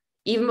 So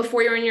even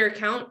before you're in your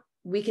account,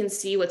 we can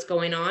see what's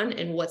going on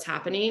and what's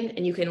happening.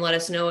 And you can let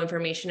us know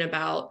information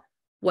about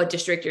what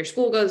district your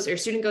school goes, your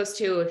student goes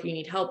to, if you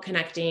need help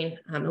connecting,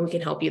 and we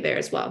can help you there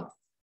as well.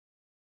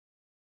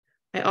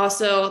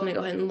 Let me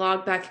go ahead and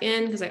log back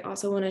in because I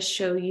also want to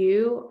show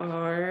you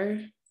our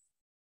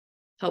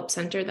help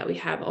center that we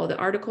have all the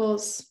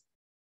articles.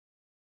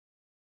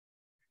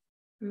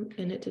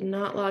 And it did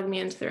not log me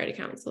into the right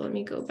account. So let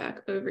me go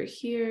back over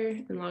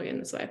here and log in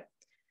this way.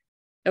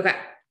 Okay.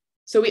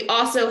 So we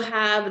also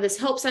have this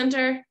help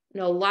center,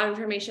 a lot of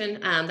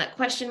information, that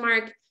question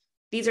mark.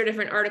 These are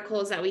different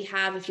articles that we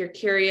have. If you're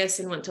curious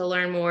and want to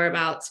learn more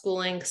about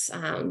SchooLinks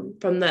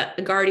from the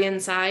Guardian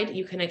side,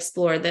 you can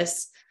explore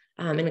this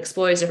and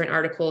explore these different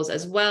articles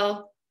as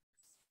well.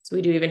 So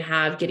we do even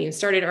have getting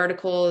started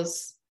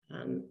articles,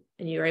 and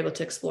you're able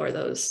to explore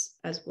those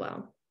as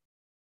well.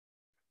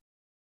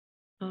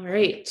 All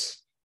right.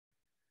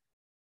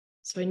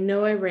 So I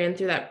know I ran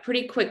through that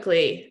pretty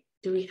quickly.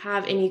 Do we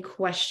have any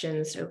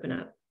questions to open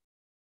up?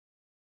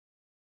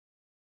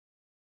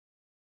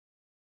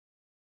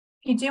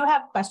 If you do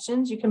have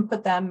questions, you can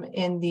put them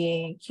in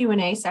the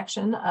Q&A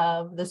section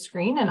of the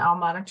screen and I'll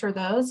monitor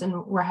those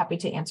and we're happy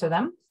to answer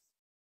them.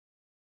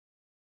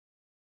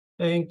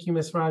 Thank you,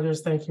 Ms.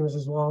 Rogers. Thank you,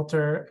 Mrs.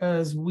 Walter.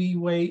 As we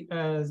wait,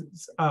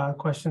 as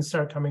questions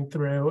start coming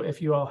through,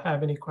 if you all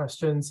have any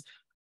questions,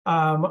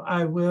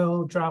 I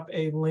will drop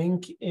a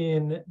link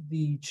in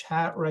the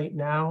chat right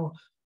now.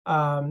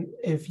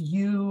 If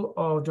you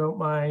all don't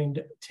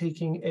mind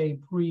taking a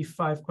brief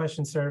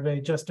 5-question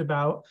survey just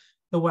about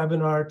the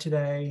webinar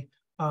today,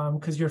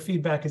 because your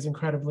feedback is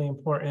incredibly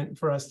important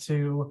for us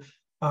to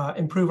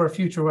improve our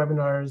future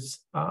webinars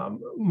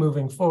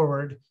moving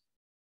forward.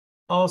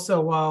 Also,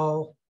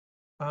 while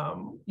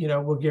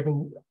we're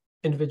giving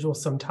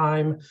individuals some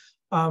time,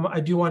 I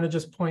do want to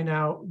just point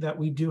out that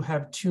we do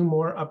have 2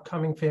 more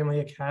upcoming family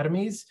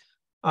academies.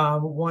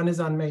 One is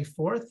on May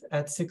 4th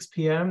at 6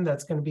 p.m.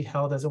 That's going to be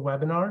held as a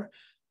webinar.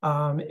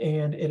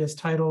 And it is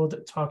titled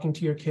Talking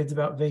to Your Kids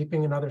About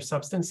Vaping and Other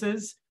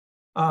Substances.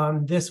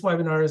 This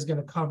webinar is going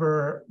to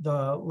cover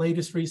the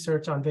latest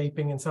research on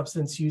vaping and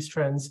substance use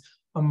trends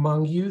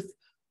among youth.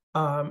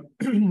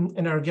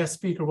 And our guest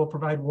speaker will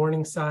provide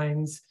warning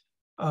signs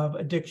of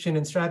addiction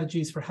and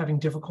strategies for having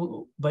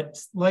difficult but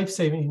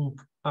life-saving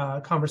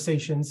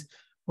conversations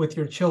with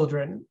your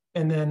children.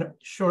 And then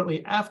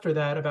shortly after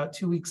that, about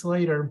 2 weeks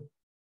later,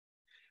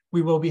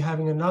 we will be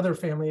having another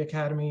family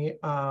academy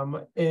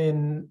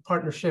in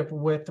partnership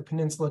with the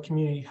Peninsula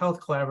Community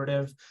Health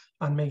Collaborative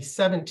on May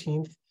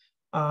 17th.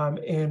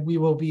 And we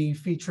will be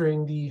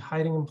featuring the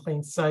Hiding in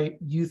Plain Sight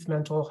youth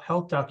mental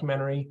health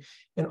documentary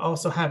and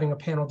also having a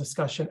panel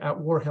discussion at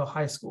War Hill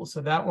High School. So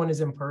that one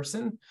is in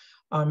person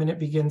and it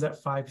begins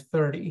at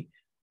 5:30.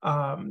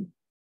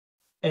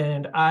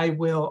 And I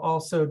will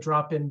also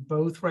drop in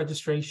both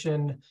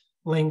registration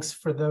links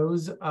for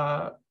those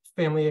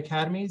family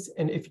academies.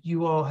 And if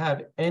you all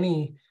have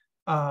any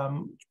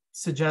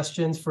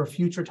suggestions for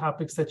future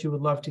topics that you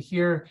would love to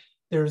hear,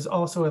 there's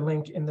also a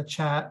link in the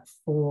chat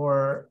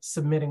for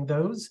submitting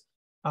those.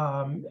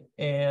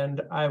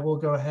 And I will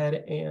go ahead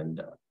and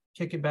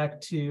kick it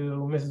back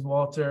to Mrs.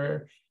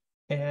 Walter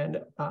and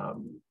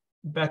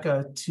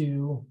Becca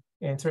to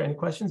answer any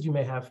questions you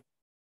may have.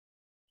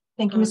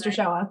 Thank you, Mr.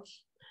 Shoa.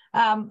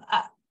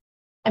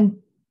 And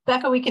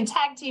Becca, we can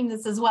tag team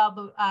this as well,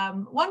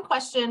 but one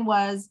question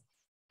was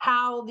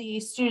how the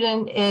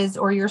student is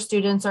or your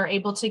students are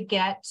able to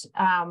get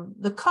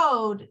the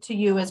code to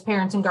you as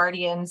parents and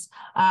guardians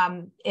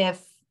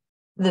if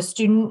the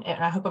student,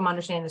 and I hope I'm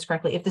understanding this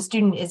correctly, if the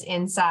student is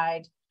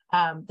inside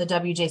the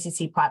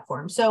WJCC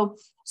platform. So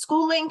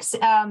SchooLinks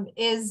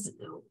is,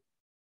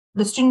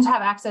 the students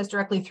have access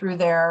directly through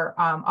their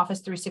Office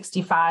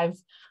 365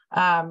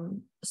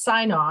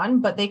 sign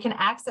on, but they can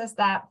access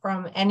that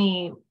from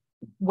any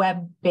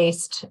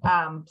web-based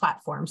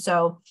platform.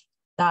 So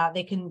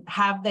they can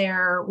have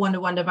their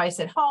one-to-one device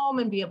at home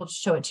and be able to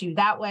show it to you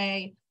that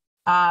way.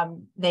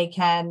 They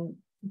can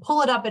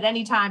pull it up at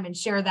any time and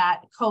share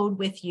that code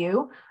with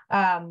you.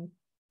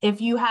 If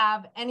you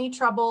have any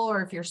trouble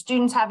or if your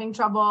student's having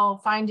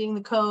trouble finding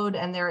the code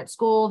and they're at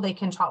school, they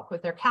can talk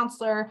with their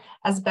counselor.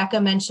 As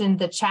Becca mentioned,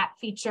 the chat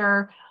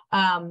feature,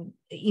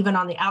 even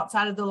on the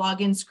outside of the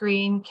login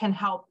screen, can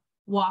help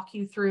walk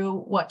you through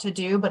what to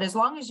do. But as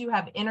long as you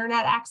have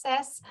internet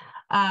access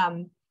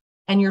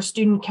and your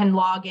student can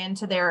log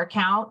into their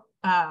account,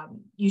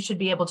 you should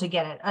be able to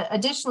get it.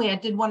 Additionally, I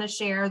did want to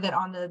share that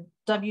on the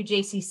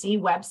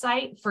WJCC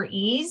website for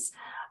ease.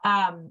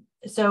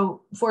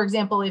 So for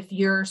example, if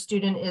your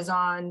student is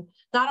not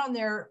on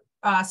their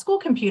school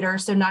computer,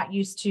 so not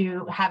used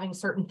to having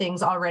certain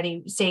things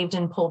already saved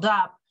and pulled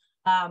up,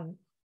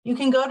 you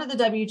can go to the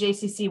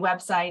WJCC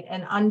website,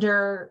 and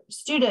under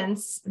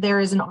students, there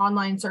is an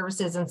online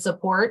services and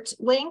support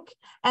link.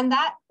 And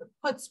that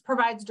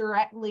provides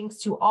direct links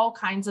to all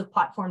kinds of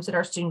platforms that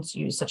our students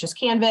use, such as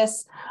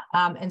Canvas,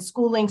 and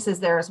SchooLinks is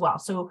there as well.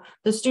 So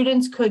the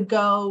students could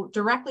go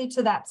directly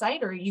to that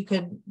site, or you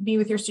could be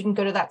with your student,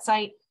 go to that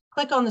site,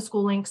 click on the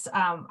SchooLinks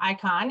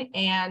icon,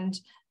 and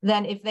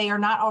then if they are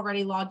not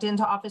already logged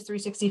into Office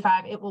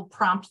 365, it will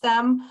prompt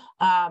them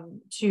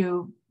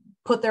to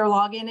put their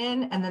login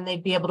in, and then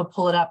they'd be able to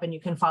pull it up, and you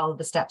can follow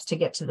the steps to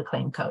get to the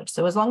claim code.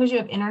 So as long as you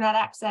have internet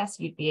access,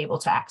 you'd be able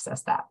to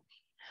access that.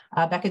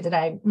 Becca, did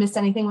I miss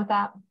anything with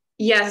that?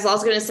 Yes, I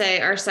was going to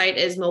say our site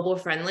is mobile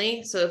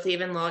friendly. So if they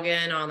even log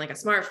in on like a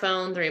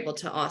smartphone, they're able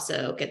to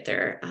also get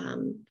their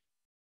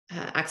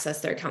access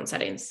their account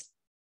settings.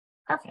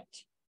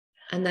 Perfect.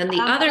 And then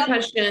the other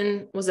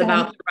question was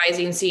about the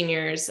rising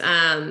seniors.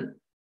 I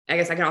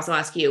guess I can also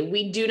ask you,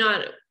 we do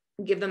not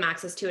give them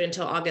access to it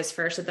until August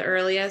 1st at the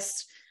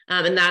earliest.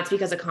 And that's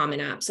because of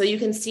Common App. So you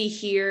can see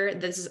here,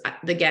 this is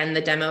again,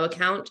 the demo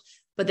account,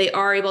 but they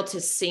are able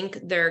to sync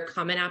their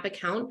Common App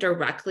account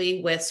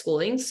directly with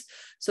SchooLinks.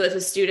 So if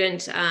a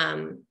student,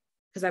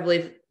 because I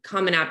believe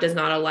Common App does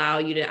not allow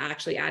you to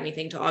actually add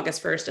anything to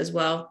August 1st as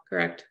well,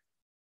 correct?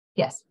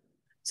 Yes.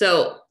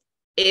 So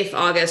if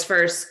August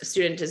 1st, a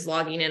student is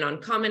logging in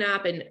on Common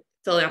App and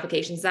filling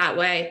applications that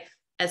way,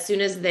 as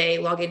soon as they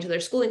log into their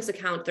SchooLinks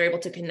account, they're able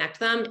to connect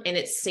them and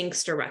it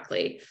syncs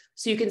directly.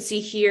 So you can see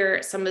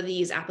here, some of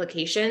these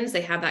applications,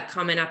 they have that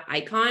Common App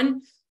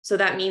icon. So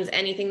that means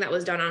anything that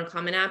was done on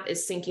Common App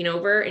is syncing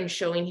over and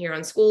showing here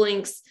on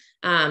SchooLinks.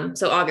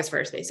 So August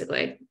 1st,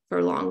 basically, for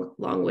a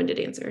long-winded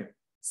answer.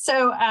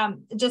 So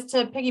just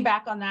to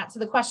piggyback on that, so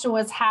the question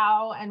was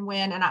how and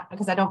when, and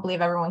because I don't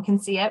believe everyone can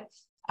see it,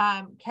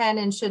 can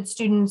and should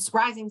students,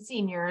 rising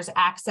seniors,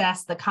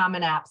 access the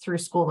Common App through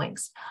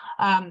SchooLinks?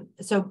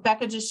 So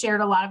Becca just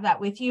shared a lot of that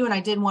with you, and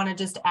I did want to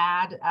just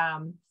add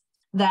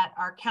that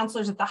our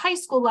counselors at the high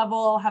school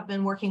level have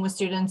been working with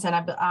students, and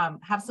I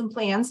have some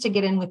plans to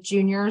get in with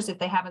juniors if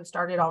they haven't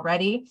started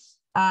already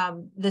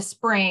this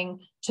spring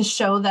to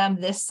show them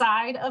this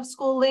side of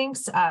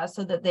SchooLinks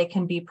so that they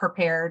can be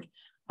prepared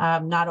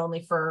not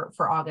only for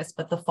August,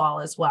 but the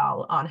fall as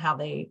well, on how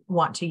they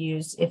want to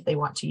use, if they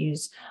want to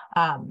use,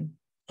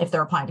 if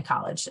they're applying to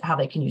college, how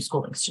they can use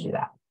SchooLinks to do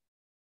that,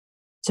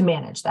 to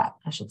manage that,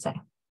 I should say.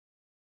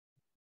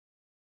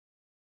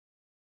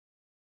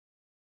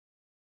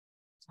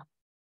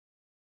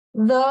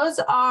 Those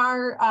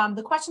are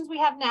the questions we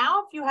have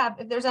now.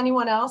 If there's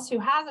anyone else who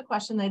has a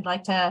question they'd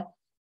like to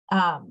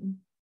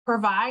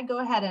provide, go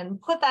ahead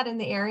and put that in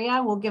the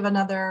area. We'll give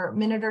another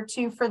minute or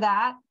two for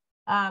that.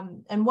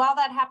 And while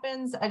that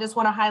happens, I just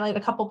want to highlight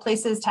a couple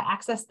places to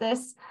access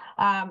this.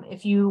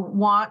 If you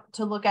want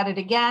to look at it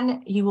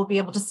again, you will be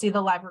able to see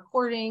the live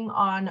recording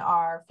on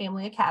our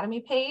Family Academy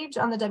page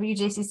on the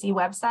WJCC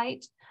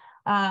website.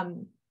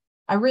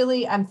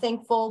 I'm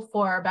thankful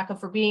for Becca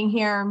for being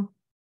here.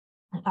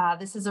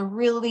 This is a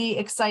really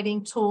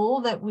exciting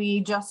tool that we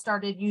just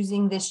started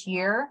using this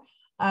year,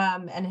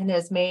 and it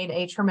has made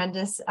a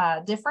tremendous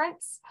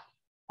difference.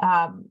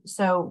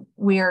 So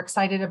we are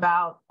excited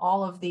about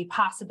all of the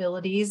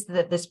possibilities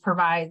that this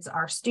provides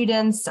our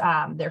students,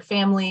 their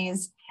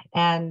families,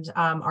 and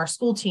our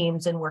school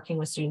teams in working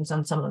with students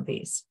on some of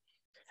these.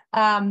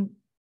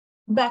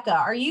 Becca,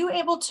 are you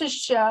able to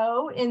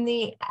show in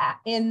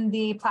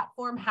the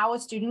platform how a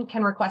student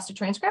can request a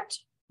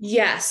transcript?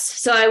 Yes.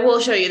 So I will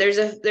show you.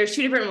 There's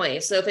two different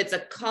ways. So if it's a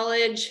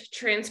college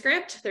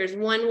transcript, there's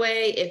one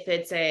way. If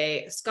it's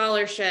a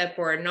scholarship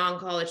or a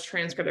non-college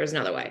transcript, there's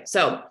another way.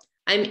 So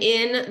I'm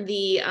in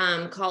the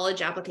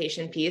college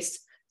application piece.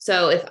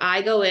 So if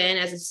I go in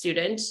as a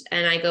student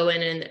and I go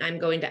in and I'm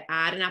going to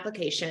add an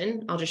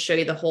application, I'll just show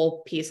you the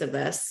whole piece of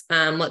this.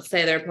 Let's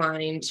say they're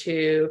applying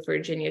to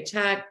Virginia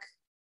Tech.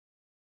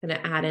 I'm going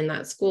to add in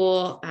that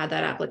school, add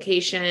that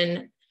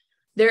application.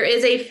 There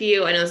is a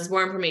few, I know this is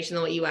more information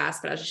than what you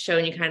asked, but I was just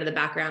showing you kind of the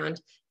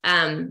background.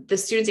 The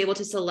student's able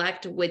to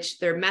select which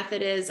their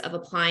method is of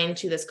applying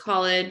to this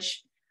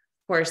college.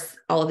 Of course,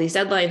 all of these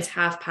deadlines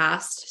have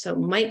passed, so it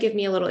might give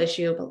me a little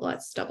issue, but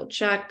let's double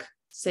check,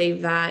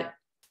 save that.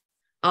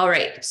 All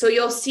right, so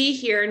you'll see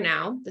here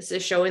now, this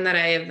is showing that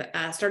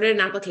I've started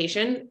an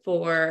application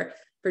for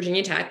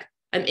Virginia Tech.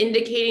 I'm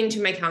indicating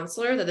to my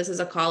counselor that this is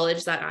a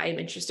college that I'm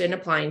interested in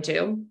applying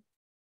to.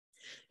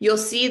 You'll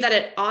see that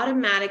it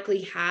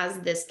automatically has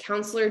this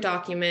counselor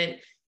document,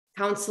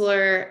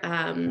 counselor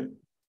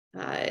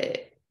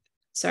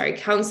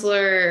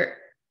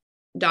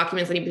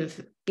documents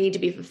that need to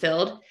be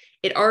fulfilled.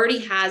 It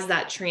already has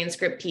that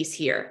transcript piece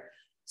here.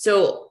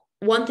 So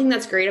one thing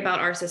that's great about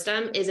our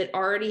system is it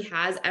already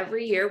has,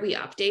 every year we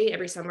update,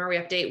 every summer we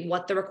update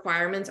what the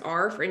requirements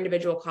are for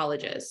individual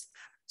colleges.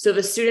 So if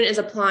a student is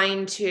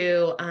applying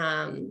to,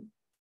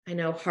 I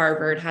know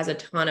Harvard has a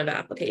ton of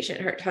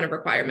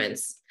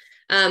requirements.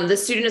 The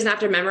student doesn't have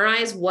to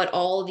memorize what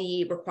all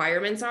the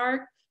requirements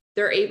are.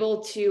 They're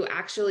able to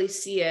actually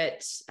see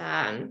it.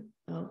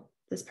 Oh,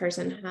 this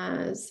person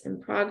has in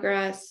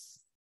progress,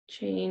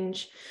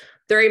 change.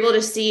 They're able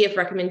to see if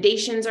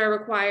recommendations are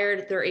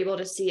required. They're able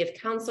to see if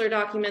counselor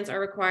documents are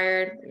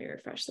required. Let me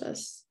refresh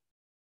this.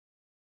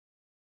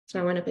 It's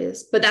not one of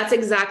his, but that's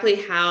exactly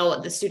how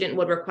the student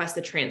would request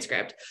the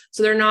transcript.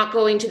 So they're not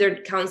going to their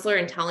counselor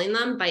and telling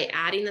them. By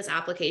adding this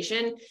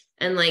application,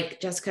 and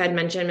like Jessica had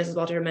mentioned, Mrs.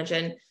 Walter had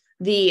mentioned,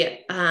 the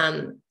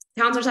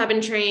counselors have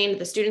been trained,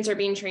 the students are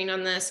being trained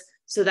on this,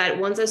 so that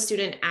once a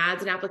student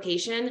adds an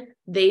application,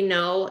 they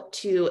know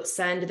to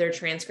send their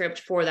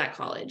transcript for that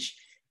college.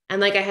 And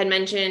like I had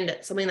mentioned,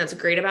 something that's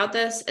great about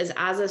this is,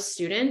 as a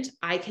student,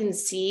 I can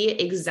see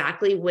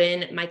exactly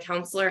when my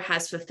counselor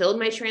has fulfilled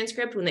my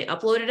transcript, when they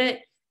uploaded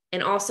it,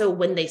 and also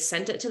when they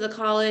sent it to the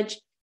college,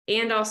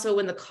 and also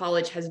when the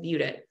college has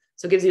viewed it.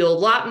 So it gives you a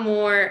lot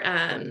more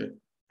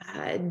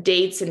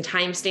dates and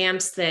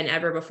timestamps than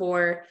ever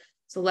before.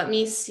 So let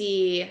me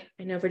see.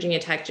 I know Virginia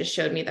Tech just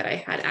showed me that I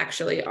had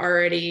actually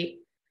already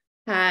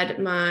had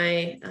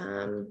my,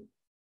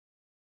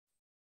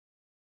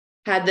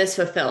 had this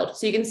fulfilled.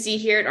 So you can see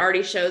here, it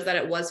already shows that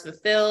it was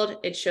fulfilled.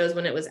 It shows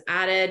when it was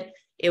added.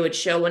 It would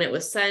show when it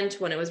was sent,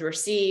 when it was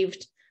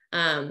received.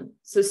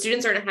 So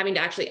students aren't having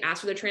to actually ask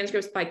for their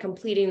transcripts. By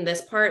completing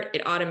this part,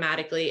 it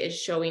automatically is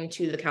showing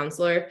to the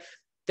counselor.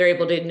 They're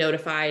able to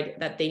notify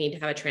that they need to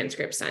have a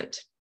transcript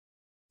sent.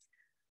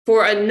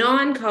 For a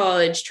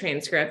non-college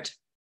transcript,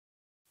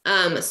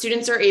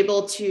 students are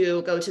able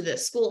to go to the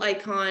school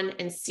icon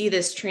and see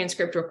this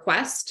transcript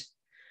request.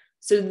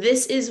 So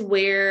this is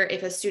where,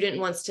 if a student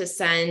wants to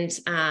send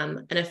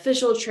an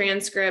official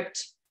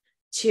transcript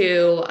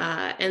to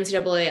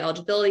NCAA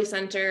Eligibility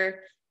Center,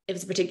 if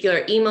it's a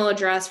particular email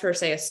address for,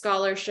 say, a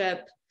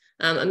scholarship,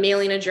 a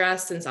mailing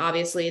address, since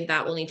obviously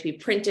that will need to be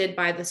printed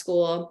by the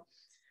school.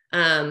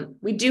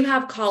 We do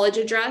have college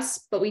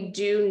address, but we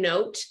do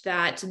note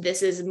that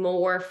this is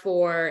more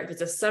for if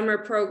it's a summer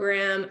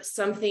program,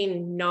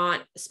 something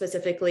not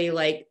specifically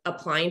like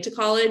applying to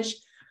college,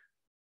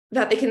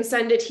 that they can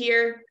send it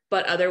here,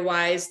 but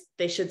otherwise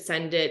they should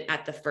send it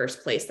at the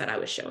first place that I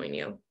was showing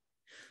you.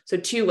 So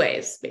 2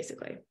 ways,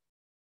 basically.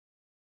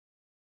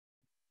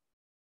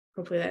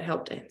 Hopefully that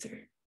helped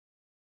answer.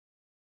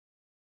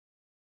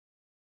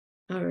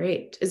 All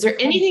right. Is there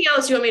anything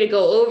else you want me to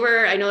go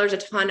over? I know there's a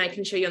ton I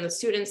can show you on the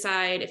student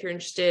side if you're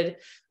interested,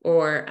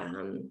 or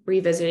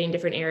revisiting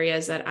different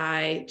areas that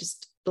I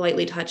just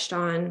lightly touched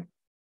on.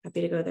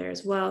 Happy to go there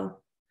as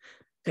well.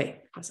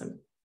 Okay, awesome.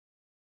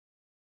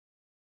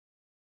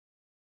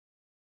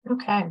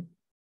 Okay.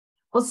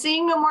 Well,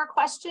 seeing no more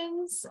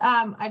questions,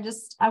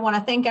 I want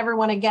to thank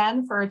everyone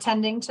again for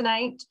attending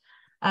tonight.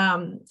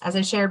 As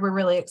I shared, we're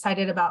really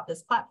excited about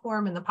this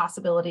platform and the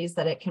possibilities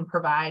that it can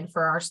provide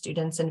for our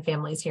students and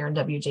families here in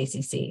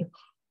WJCC.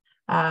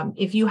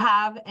 If you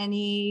have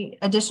any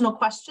additional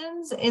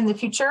questions in the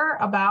future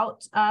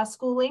about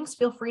SchooLinks,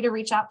 feel free to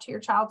reach out to your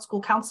child's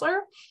school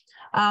counselor.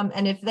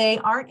 And if they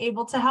aren't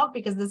able to help,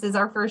 because this is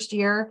our first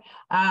year,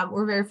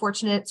 we're very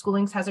fortunate.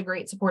 SchooLinks has a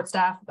great support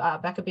staff,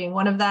 Becca being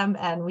one of them,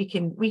 and we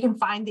can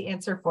find the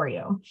answer for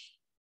you.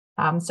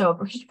 So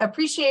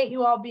appreciate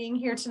you all being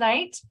here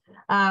tonight.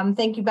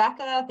 Thank you,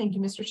 Becca. Thank you,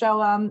 Mr.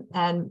 Shoa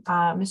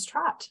and Ms.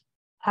 Trott.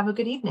 Have a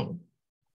good evening.